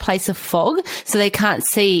coming from a place of fog. So they can't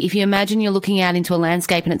see. If you imagine you're looking out into a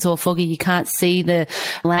landscape and it's all foggy, you can't see the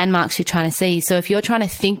landmarks you're trying to see. So if you're trying to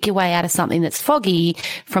think your way out of something that's foggy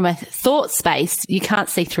from a thought space, you can't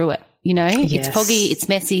see through it. You know, yes. It's foggy, it's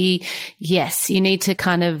messy. Yes, you need to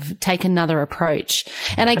kind of take another approach.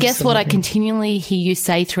 And I guess what I continually hear you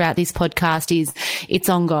say throughout this podcast is it's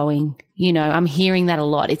ongoing. You know, I'm hearing that a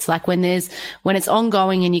lot. It's like when it's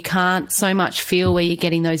ongoing and you can't so much feel where you're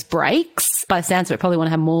getting those breaks. By the sounds of it, probably want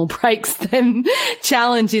to have more breaks than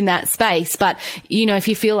challenge in that space. But, you know, if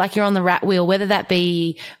you feel like you're on the rat wheel, whether that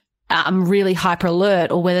be really hyper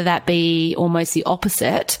alert or whether that be almost the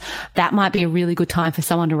opposite, that might be a really good time for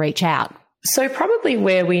someone to reach out. So probably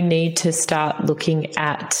where we need to start looking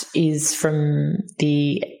at is from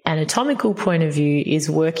the anatomical point of view is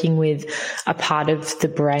working with a part of the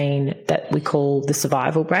brain that we call the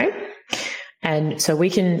survival brain. And so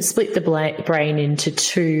we can split the brain into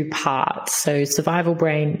two parts. So survival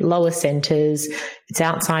brain, lower centers, it's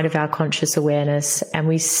outside of our conscious awareness. And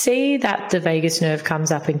we see that the vagus nerve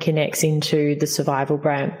comes up and connects into the survival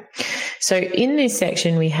brain. So in this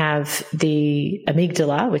section, we have the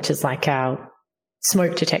amygdala, which is like our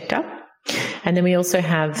smoke detector. And then we also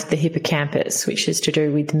have the hippocampus, which is to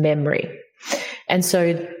do with memory. And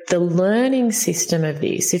so the learning system of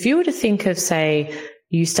this, if you were to think of, say,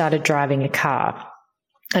 you started driving a car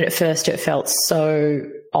and at first it felt so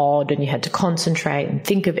odd and you had to concentrate and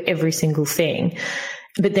think of every single thing,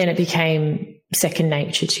 but then it became second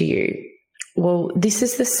nature to you. Well, this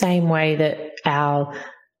is the same way that our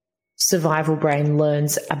survival brain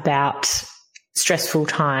learns about stressful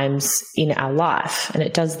times in our life. And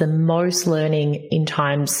it does the most learning in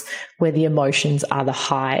times where the emotions are the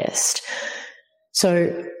highest.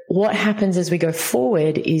 So what happens as we go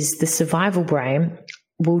forward is the survival brain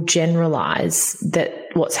will generalize that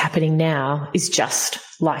what's happening now is just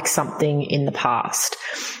like something in the past.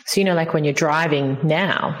 So, you know, like when you're driving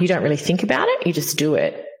now, you don't really think about it, you just do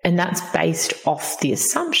it. And that's based off the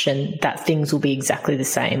assumption that things will be exactly the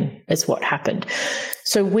same as what happened.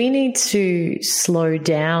 So we need to slow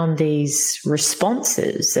down these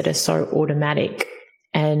responses that are so automatic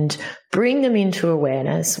and bring them into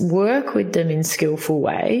awareness, work with them in skillful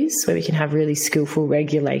ways where we can have really skillful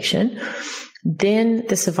regulation. Then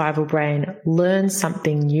the survival brain learns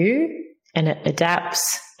something new and it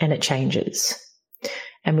adapts and it changes.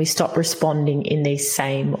 And we stop responding in these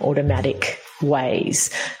same automatic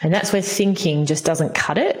ways. And that's where thinking just doesn't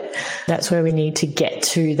cut it. That's where we need to get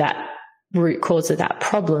to that root cause of that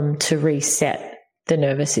problem to reset the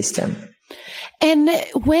nervous system. And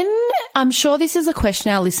when, I'm sure this is a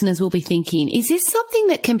question our listeners will be thinking, is this something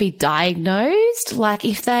that can be diagnosed? Like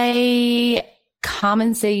if they come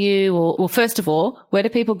and see you, or well, first of all, where do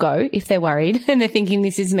people go if they're worried and they're thinking,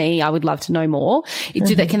 this is me, I would love to know more?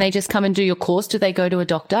 Can they just come and do your course? Do they go to a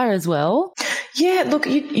doctor as well? Yeah, look,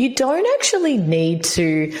 you don't actually need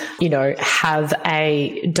to, you know, have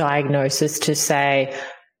a diagnosis to say,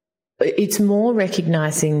 it's more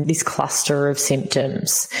recognizing this cluster of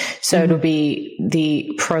symptoms. So it'll be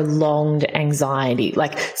the prolonged anxiety.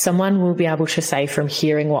 Like someone will be able to say from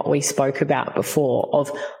hearing what we spoke about before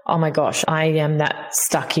of, oh my gosh, I am that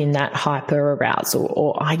stuck in that hyper arousal,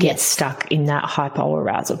 or I get stuck in that hypo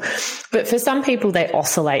arousal. But for some people, they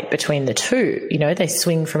oscillate between the two. You know, they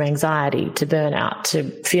swing from anxiety to burnout to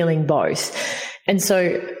feeling both. And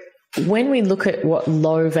so when we look at what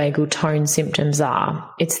low vagal tone symptoms are,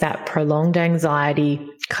 it's that prolonged anxiety,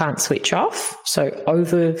 can't switch off, so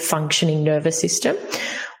over-functioning nervous system,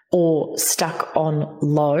 or stuck on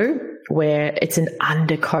low, where it's an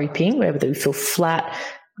under-coping, where we feel flat,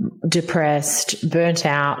 depressed, burnt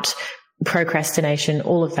out, procrastination,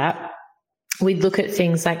 all of that. We look at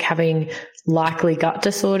things like having likely gut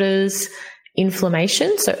disorders,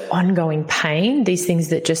 inflammation, so ongoing pain, these things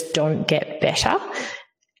that just don't get better.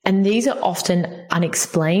 And these are often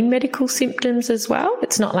unexplained medical symptoms as well.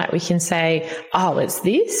 It's not like we can say, oh, it's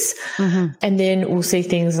this. And then we'll see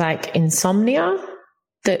things like insomnia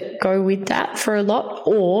that go with that for a lot,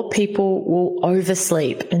 or people will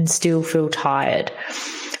oversleep and still feel tired.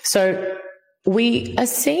 So we are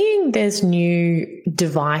seeing there's new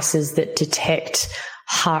devices that detect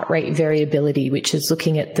heart rate variability, which is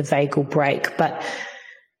looking at the vagal brake, but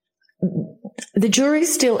the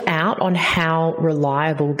jury's still out on how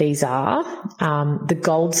reliable these are. The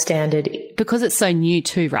gold standard, because it's so new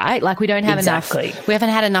too, right? Like we don't have enough, we haven't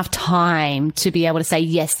had enough time to be able to say,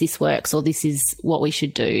 yes, this works, or this is what we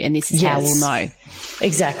should do, and this is how we'll know.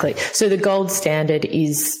 Exactly. So the gold standard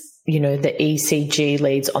is, you know, the ECG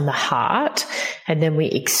leads on the heart, and then we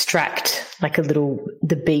extract like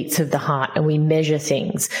the beats of the heart, and we measure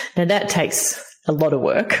things. Now that takes a lot of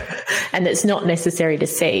work, and it's not necessary to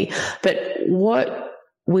see. But what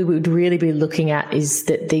we would really be looking at is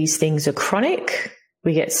that these things are chronic.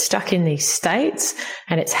 We get stuck in these states,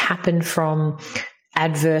 and it's happened from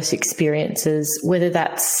adverse experiences, whether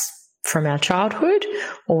that's from our childhood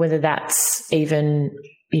or whether that's even,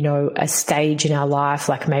 you know, a stage in our life,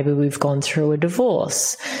 like maybe we've gone through a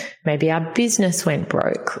divorce, maybe our business went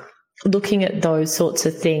broke. Looking at those sorts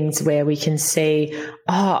of things where we can see,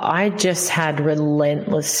 oh, I just had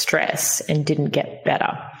relentless stress and didn't get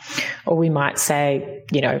better. Or we might say,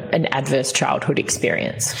 you know, an adverse childhood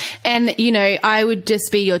experience. And, you know, I would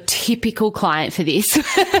just be your typical client for this.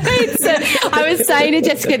 I was saying to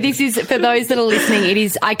Jessica, this is, for those that are listening, it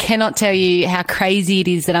is, I cannot tell you how crazy it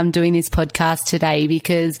is that I'm doing this podcast today,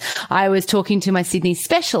 because I was talking to my Sydney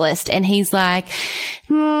specialist, and he's like,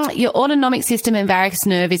 your autonomic system and vagus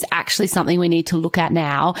nerve is actually something we need to look at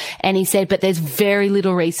now. And he said, but there's very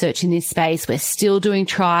little research in this space. We're still doing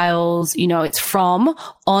trials. You know, it's from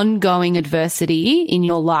ongoing adversity in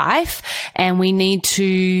your life, and we need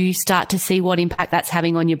to start to see what impact that's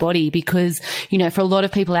having on your body, because, you know, for a lot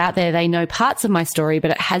of people out there, they know parts of my story,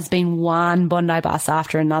 but it has been one Bondi bus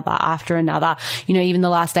after another. You know, even the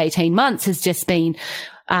last 18 months has just been,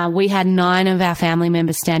 we had 9 of our family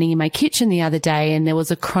members standing in my kitchen the other day, and there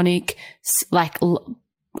was a chronic, like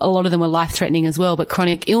a lot of them were life-threatening as well, but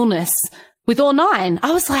chronic illness with all 9.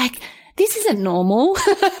 I was like, this isn't normal.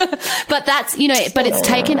 But that's, you know, but it's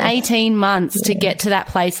taken 18 months to get to that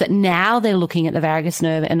place that now they're looking at the vagus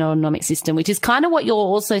nerve and autonomic system, which is kind of what you're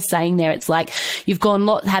also saying there. It's like you've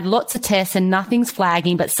had lots of tests and nothing's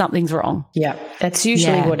flagging, but something's wrong. Yeah, that's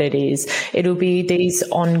usually what it is. It'll be these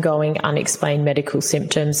ongoing unexplained medical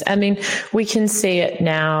symptoms. I mean, we can see it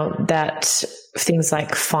now that things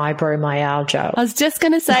like fibromyalgia. I was just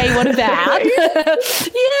going to say, what about?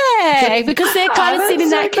 Yeah, because they're kind of sit in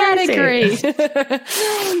that category.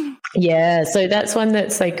 Yeah, so that's one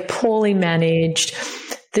that's like poorly managed.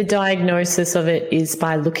 The diagnosis of it is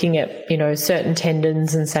by looking at, you know, certain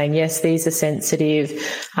tendons and saying, yes, these are sensitive.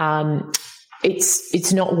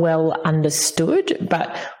 It's not well understood,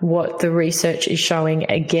 but what the research is showing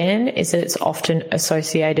again is that it's often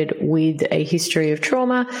associated with a history of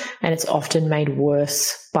trauma, and it's often made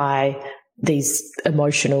worse by these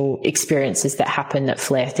emotional experiences that happen that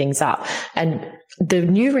flare things up. And the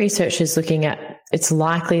new research is looking at, it's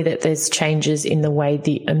likely that there's changes in the way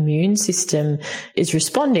the immune system is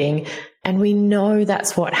responding. And we know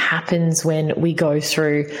that's what happens when we go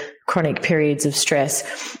through chronic periods of stress,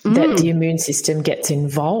 that the immune system gets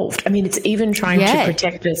involved. I mean, it's even trying to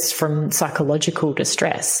protect us from psychological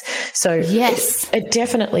distress. So it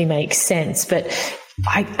definitely makes sense. But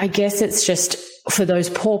I guess it's just for those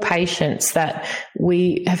poor patients that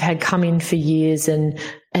we have had come in for years and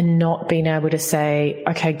not been able to say,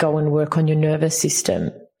 okay, go and work on your nervous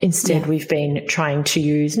system. Instead, we've been trying to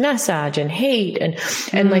use massage and heat and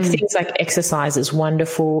like things like exercise is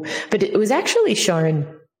wonderful. But it was actually shown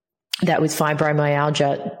that with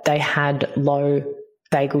fibromyalgia, they had low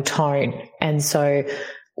vagal tone. And so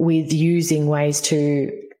with using ways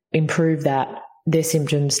to improve that, their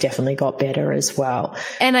symptoms definitely got better as well.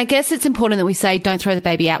 And I guess it's important that we say don't throw the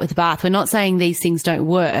baby out with the bath. We're not saying these things don't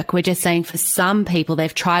work. We're just saying for some people,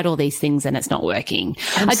 they've tried all these things and it's not working.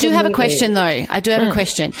 Absolutely. I do have a question though. I do have a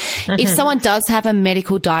question. If someone does have a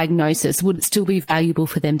medical diagnosis, would it still be valuable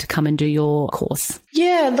for them to come and do your course?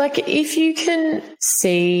 Yeah, like if you can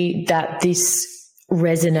see that this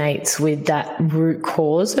resonates with that root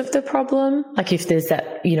cause of the problem. Like if there's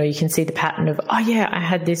that, you can see the pattern of, oh yeah, I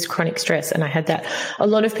had this chronic stress and I had that. A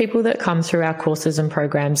lot of people that come through our courses and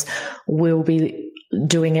programs will be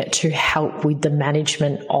doing it to help with the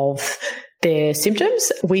management of their symptoms.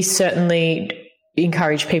 We certainly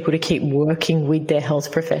encourage people to keep working with their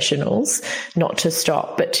health professionals, not to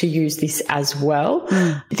stop, but to use this as well.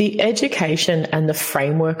 The education and the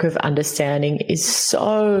framework of understanding is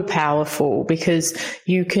so powerful because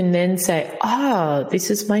you can then say,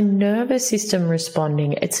 this is my nervous system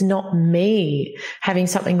responding. It's not me having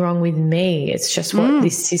something wrong with me. It's just what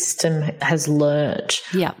this system has learned.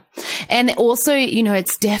 Yeah. And also,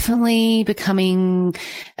 it's definitely becoming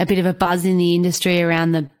a bit of a buzz in the industry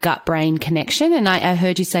around the gut-brain connection. And I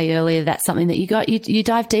heard you say earlier that's something that you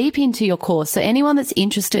dive deep into your course. So anyone that's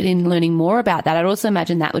interested in learning more about that, I'd also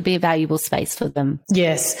imagine that would be a valuable space for them.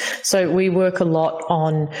 Yes. So we work a lot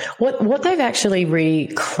on what they've actually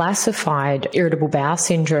reclassified irritable bowel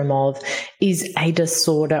syndrome of is a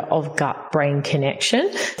disorder of gut-brain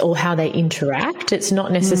connection or how they interact. It's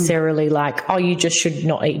not necessarily like, you just should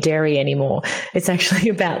not eat dairy anymore. It's actually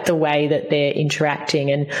about the way that they're interacting.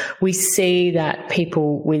 And we see that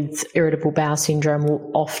people with irritable bowel syndrome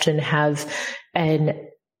will often have an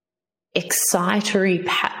excitatory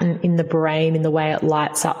pattern in the brain in the way it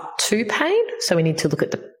lights up to pain. So we need to look at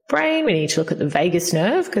the brain, we need to look at the vagus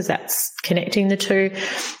nerve because that's connecting the two.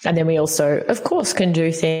 And then we also, of course, can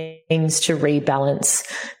do things to rebalance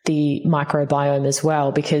the microbiome as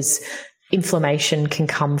well, because inflammation can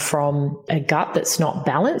come from a gut that's not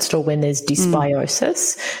balanced or when there's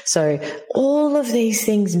dysbiosis. So all of these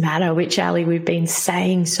things matter, which, Ali, we've been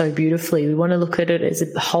saying so beautifully. We want to look at it as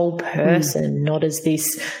a whole person, not as the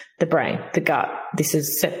brain, the gut. This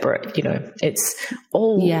is separate, it's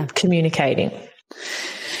all communicating.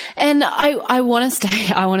 And I want to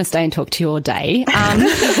stay and talk to you all day. And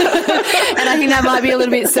I think that might be a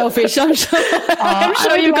little bit selfish. I'm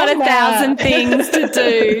sure you've got 1,000 things to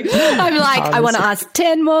do. I'm like, I want to ask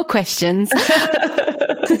 10 more questions.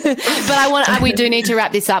 But we do need to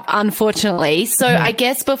wrap this up, unfortunately. So I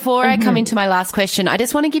guess before I come into my last question, I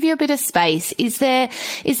just want to give you a bit of space. Is there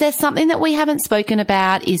something that we haven't spoken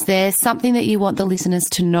about? Is there something that you want the listeners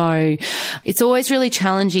to know? It's always really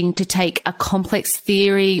challenging to take a complex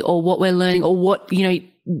theory or what we're learning or what,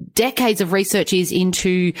 decades of research is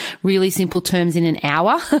into really simple terms in an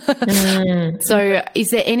hour. So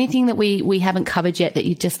is there anything that we haven't covered yet that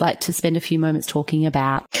you'd just like to spend a few moments talking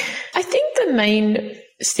about? I think the main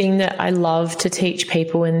thing that I love to teach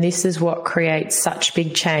people, and this is what creates such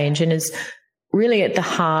big change and is really at the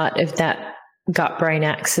heart of that gut-brain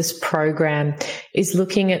axis program, is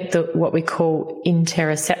looking at what we call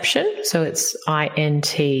interoception. So it's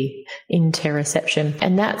INT, interoception.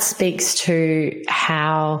 And that speaks to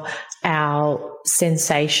how our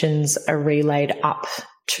sensations are relayed up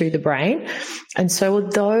to the brain. And so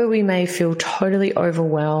although we may feel totally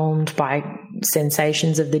overwhelmed by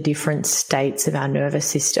sensations of the different states of our nervous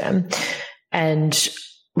system, and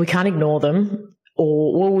we can't ignore them,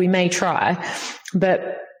 or we may try,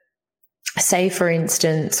 but say, for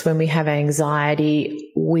instance, when we have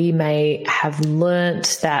anxiety, we may have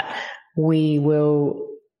learnt that we will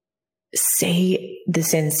see the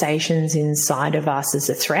sensations inside of us as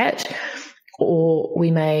a threat, or we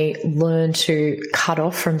may learn to cut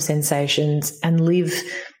off from sensations and live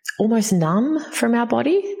almost numb from our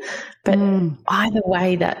body. But either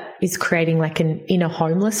way, that is creating like an inner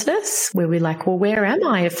homelessness where we're like, well, where am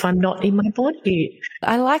I if I'm not in my body?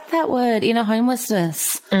 I like that word, inner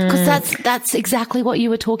homelessness, because that's exactly what you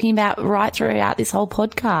were talking about right throughout this whole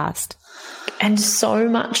podcast. And so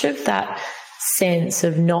much of that sense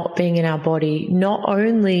of not being in our body, not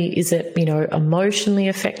only is it, emotionally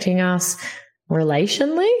affecting us,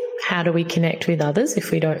 relationally, how do we connect with others if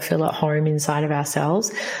we don't feel at home inside of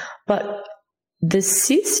ourselves, but the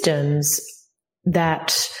systems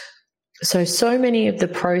that, so many of the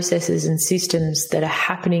processes and systems that are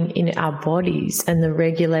happening in our bodies and the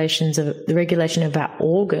regulation of our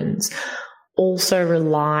organs also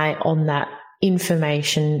rely on that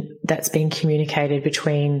information that's being communicated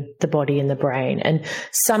between the body and the brain. And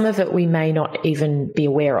some of it we may not even be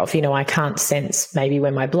aware of. You know, I can't sense maybe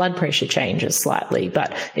when my blood pressure changes slightly,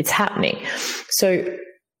 but it's happening. So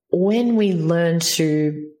when we learn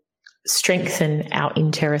to strengthen our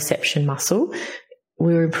interoception muscle,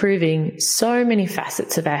 we're improving so many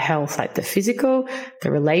facets of our health, like the physical, the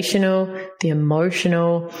relational, the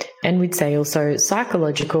emotional, and we'd say also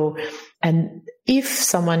psychological. And if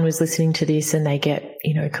someone was listening to this and they get,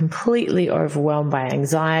 you know, completely overwhelmed by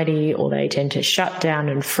anxiety, or they tend to shut down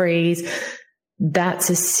and freeze, that's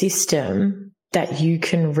a system that you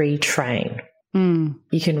can retrain.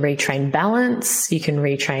 You can retrain balance. You can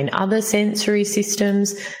retrain other sensory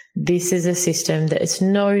systems. This is a system that is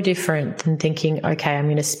no different than thinking, okay, I'm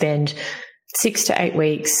going to spend 6 to 8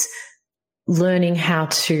 weeks learning how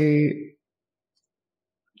to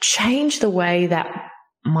change the way that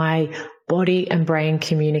my body and brain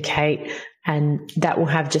communicate, and that will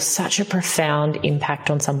have just such a profound impact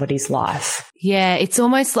on somebody's life. Yeah, it's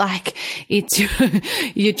almost like it's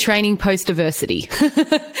you're training post-diversity.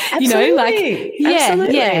 You know, like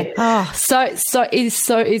Absolutely. Yeah. Oh,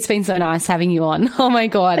 it's been so nice having you on. Oh my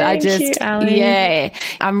God. Thank you, Ali.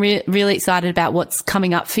 I'm really excited about what's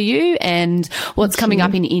coming up for you and what's coming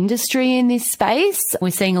up in industry in this space.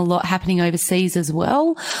 We're seeing a lot happening overseas as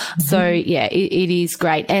well. So yeah, it is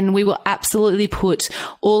great. And we will absolutely put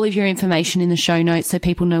all of your information in the show notes so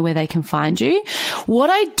people know where they can find you.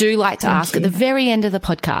 What I do like to ask at the very end of the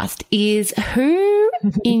podcast is who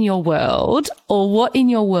in your world, or what in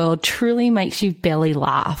your world truly makes you belly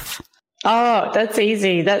laugh? Oh, that's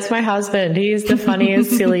easy. That's my husband. He is the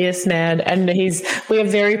funniest, silliest man. And we are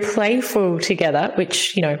very playful together,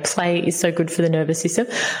 which, you know, play is so good for the nervous system.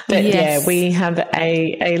 But yeah, we have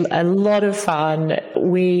a lot of fun.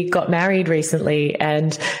 We got married recently,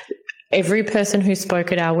 and every person who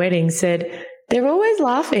spoke at our wedding said, they're always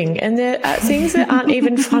laughing, and they're at things that aren't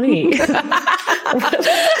even funny. But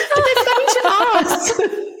they're funny to us.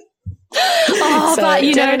 Oh, so but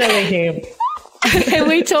you definitely him. And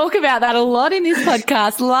we talk about that a lot in this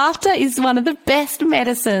podcast. Laughter is one of the best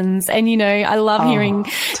medicines. And, you know, I love hearing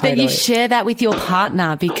that you share that with your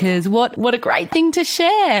partner, because what a great thing to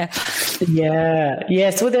share. Yeah.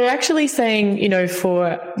 Yes. Well, they're actually saying, you know,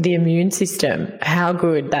 for the immune system, how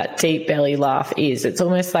good that deep belly laugh is. It's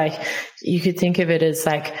almost like you could think of it as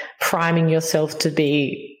like priming yourself to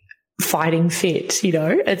be fighting fit, you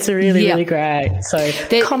know. It's really great. So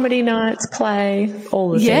comedy nights, play, all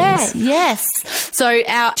the things. Yes. So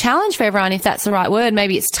our challenge for everyone, if that's the right word,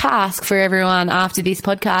 maybe it's task for everyone after this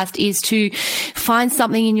podcast, is to find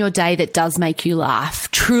something in your day that does make you laugh.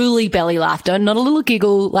 Truly belly laughter, not a little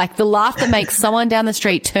giggle, like the laugh that makes someone down the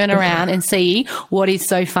street turn around and see what is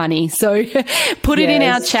so funny. So put it in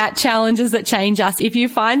our chat, challenges that change us. If you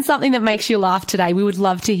find something that makes you laugh today, we would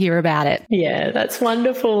love to hear about it. Yeah, that's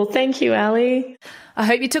wonderful. Thank you, Ali. I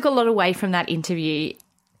hope you took a lot away from that interview.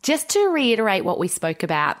 Just to reiterate what we spoke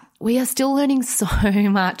about, we are still learning so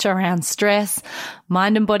much around stress,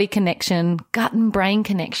 mind and body connection, gut and brain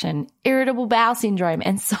connection, irritable bowel syndrome,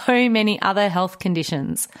 and so many other health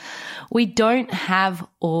conditions. We don't have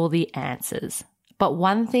all the answers, but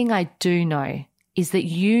one thing I do know is that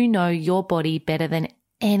you know your body better than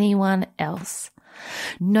anyone else.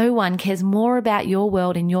 No one cares more about your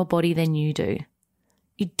world and your body than you do.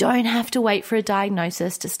 You don't have to wait for a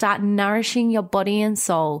diagnosis to start nourishing your body and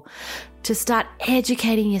soul, to start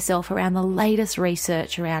educating yourself around the latest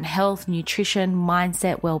research around health, nutrition,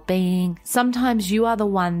 mindset, well-being. Sometimes you are the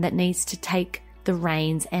one that needs to take the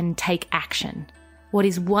reins and take action. What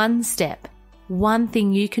is one step, one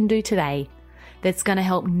thing you can do today that's going to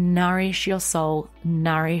help nourish your soul,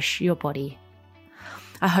 nourish your body?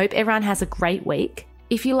 I hope everyone has a great week.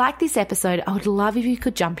 If you like this episode, I would love if you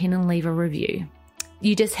could jump in and leave a review.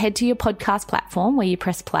 You just head to your podcast platform where you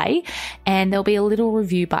press play, and there'll be a little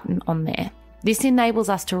review button on there. This enables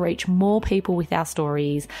us to reach more people with our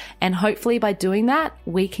stories, and hopefully by doing that,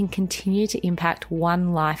 we can continue to impact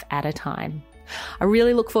one life at a time. I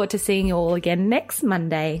really look forward to seeing you all again next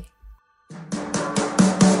Monday.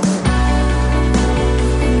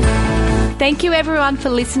 Thank you everyone for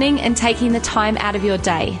listening and taking the time out of your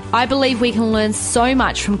day. I believe we can learn so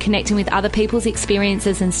much from connecting with other people's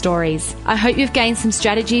experiences and stories. I hope you've gained some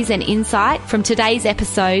strategies and insight from today's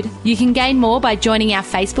episode. You can gain more by joining our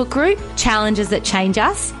Facebook group, Challenges That Change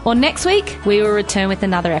Us, or next week we will return with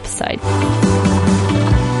another episode.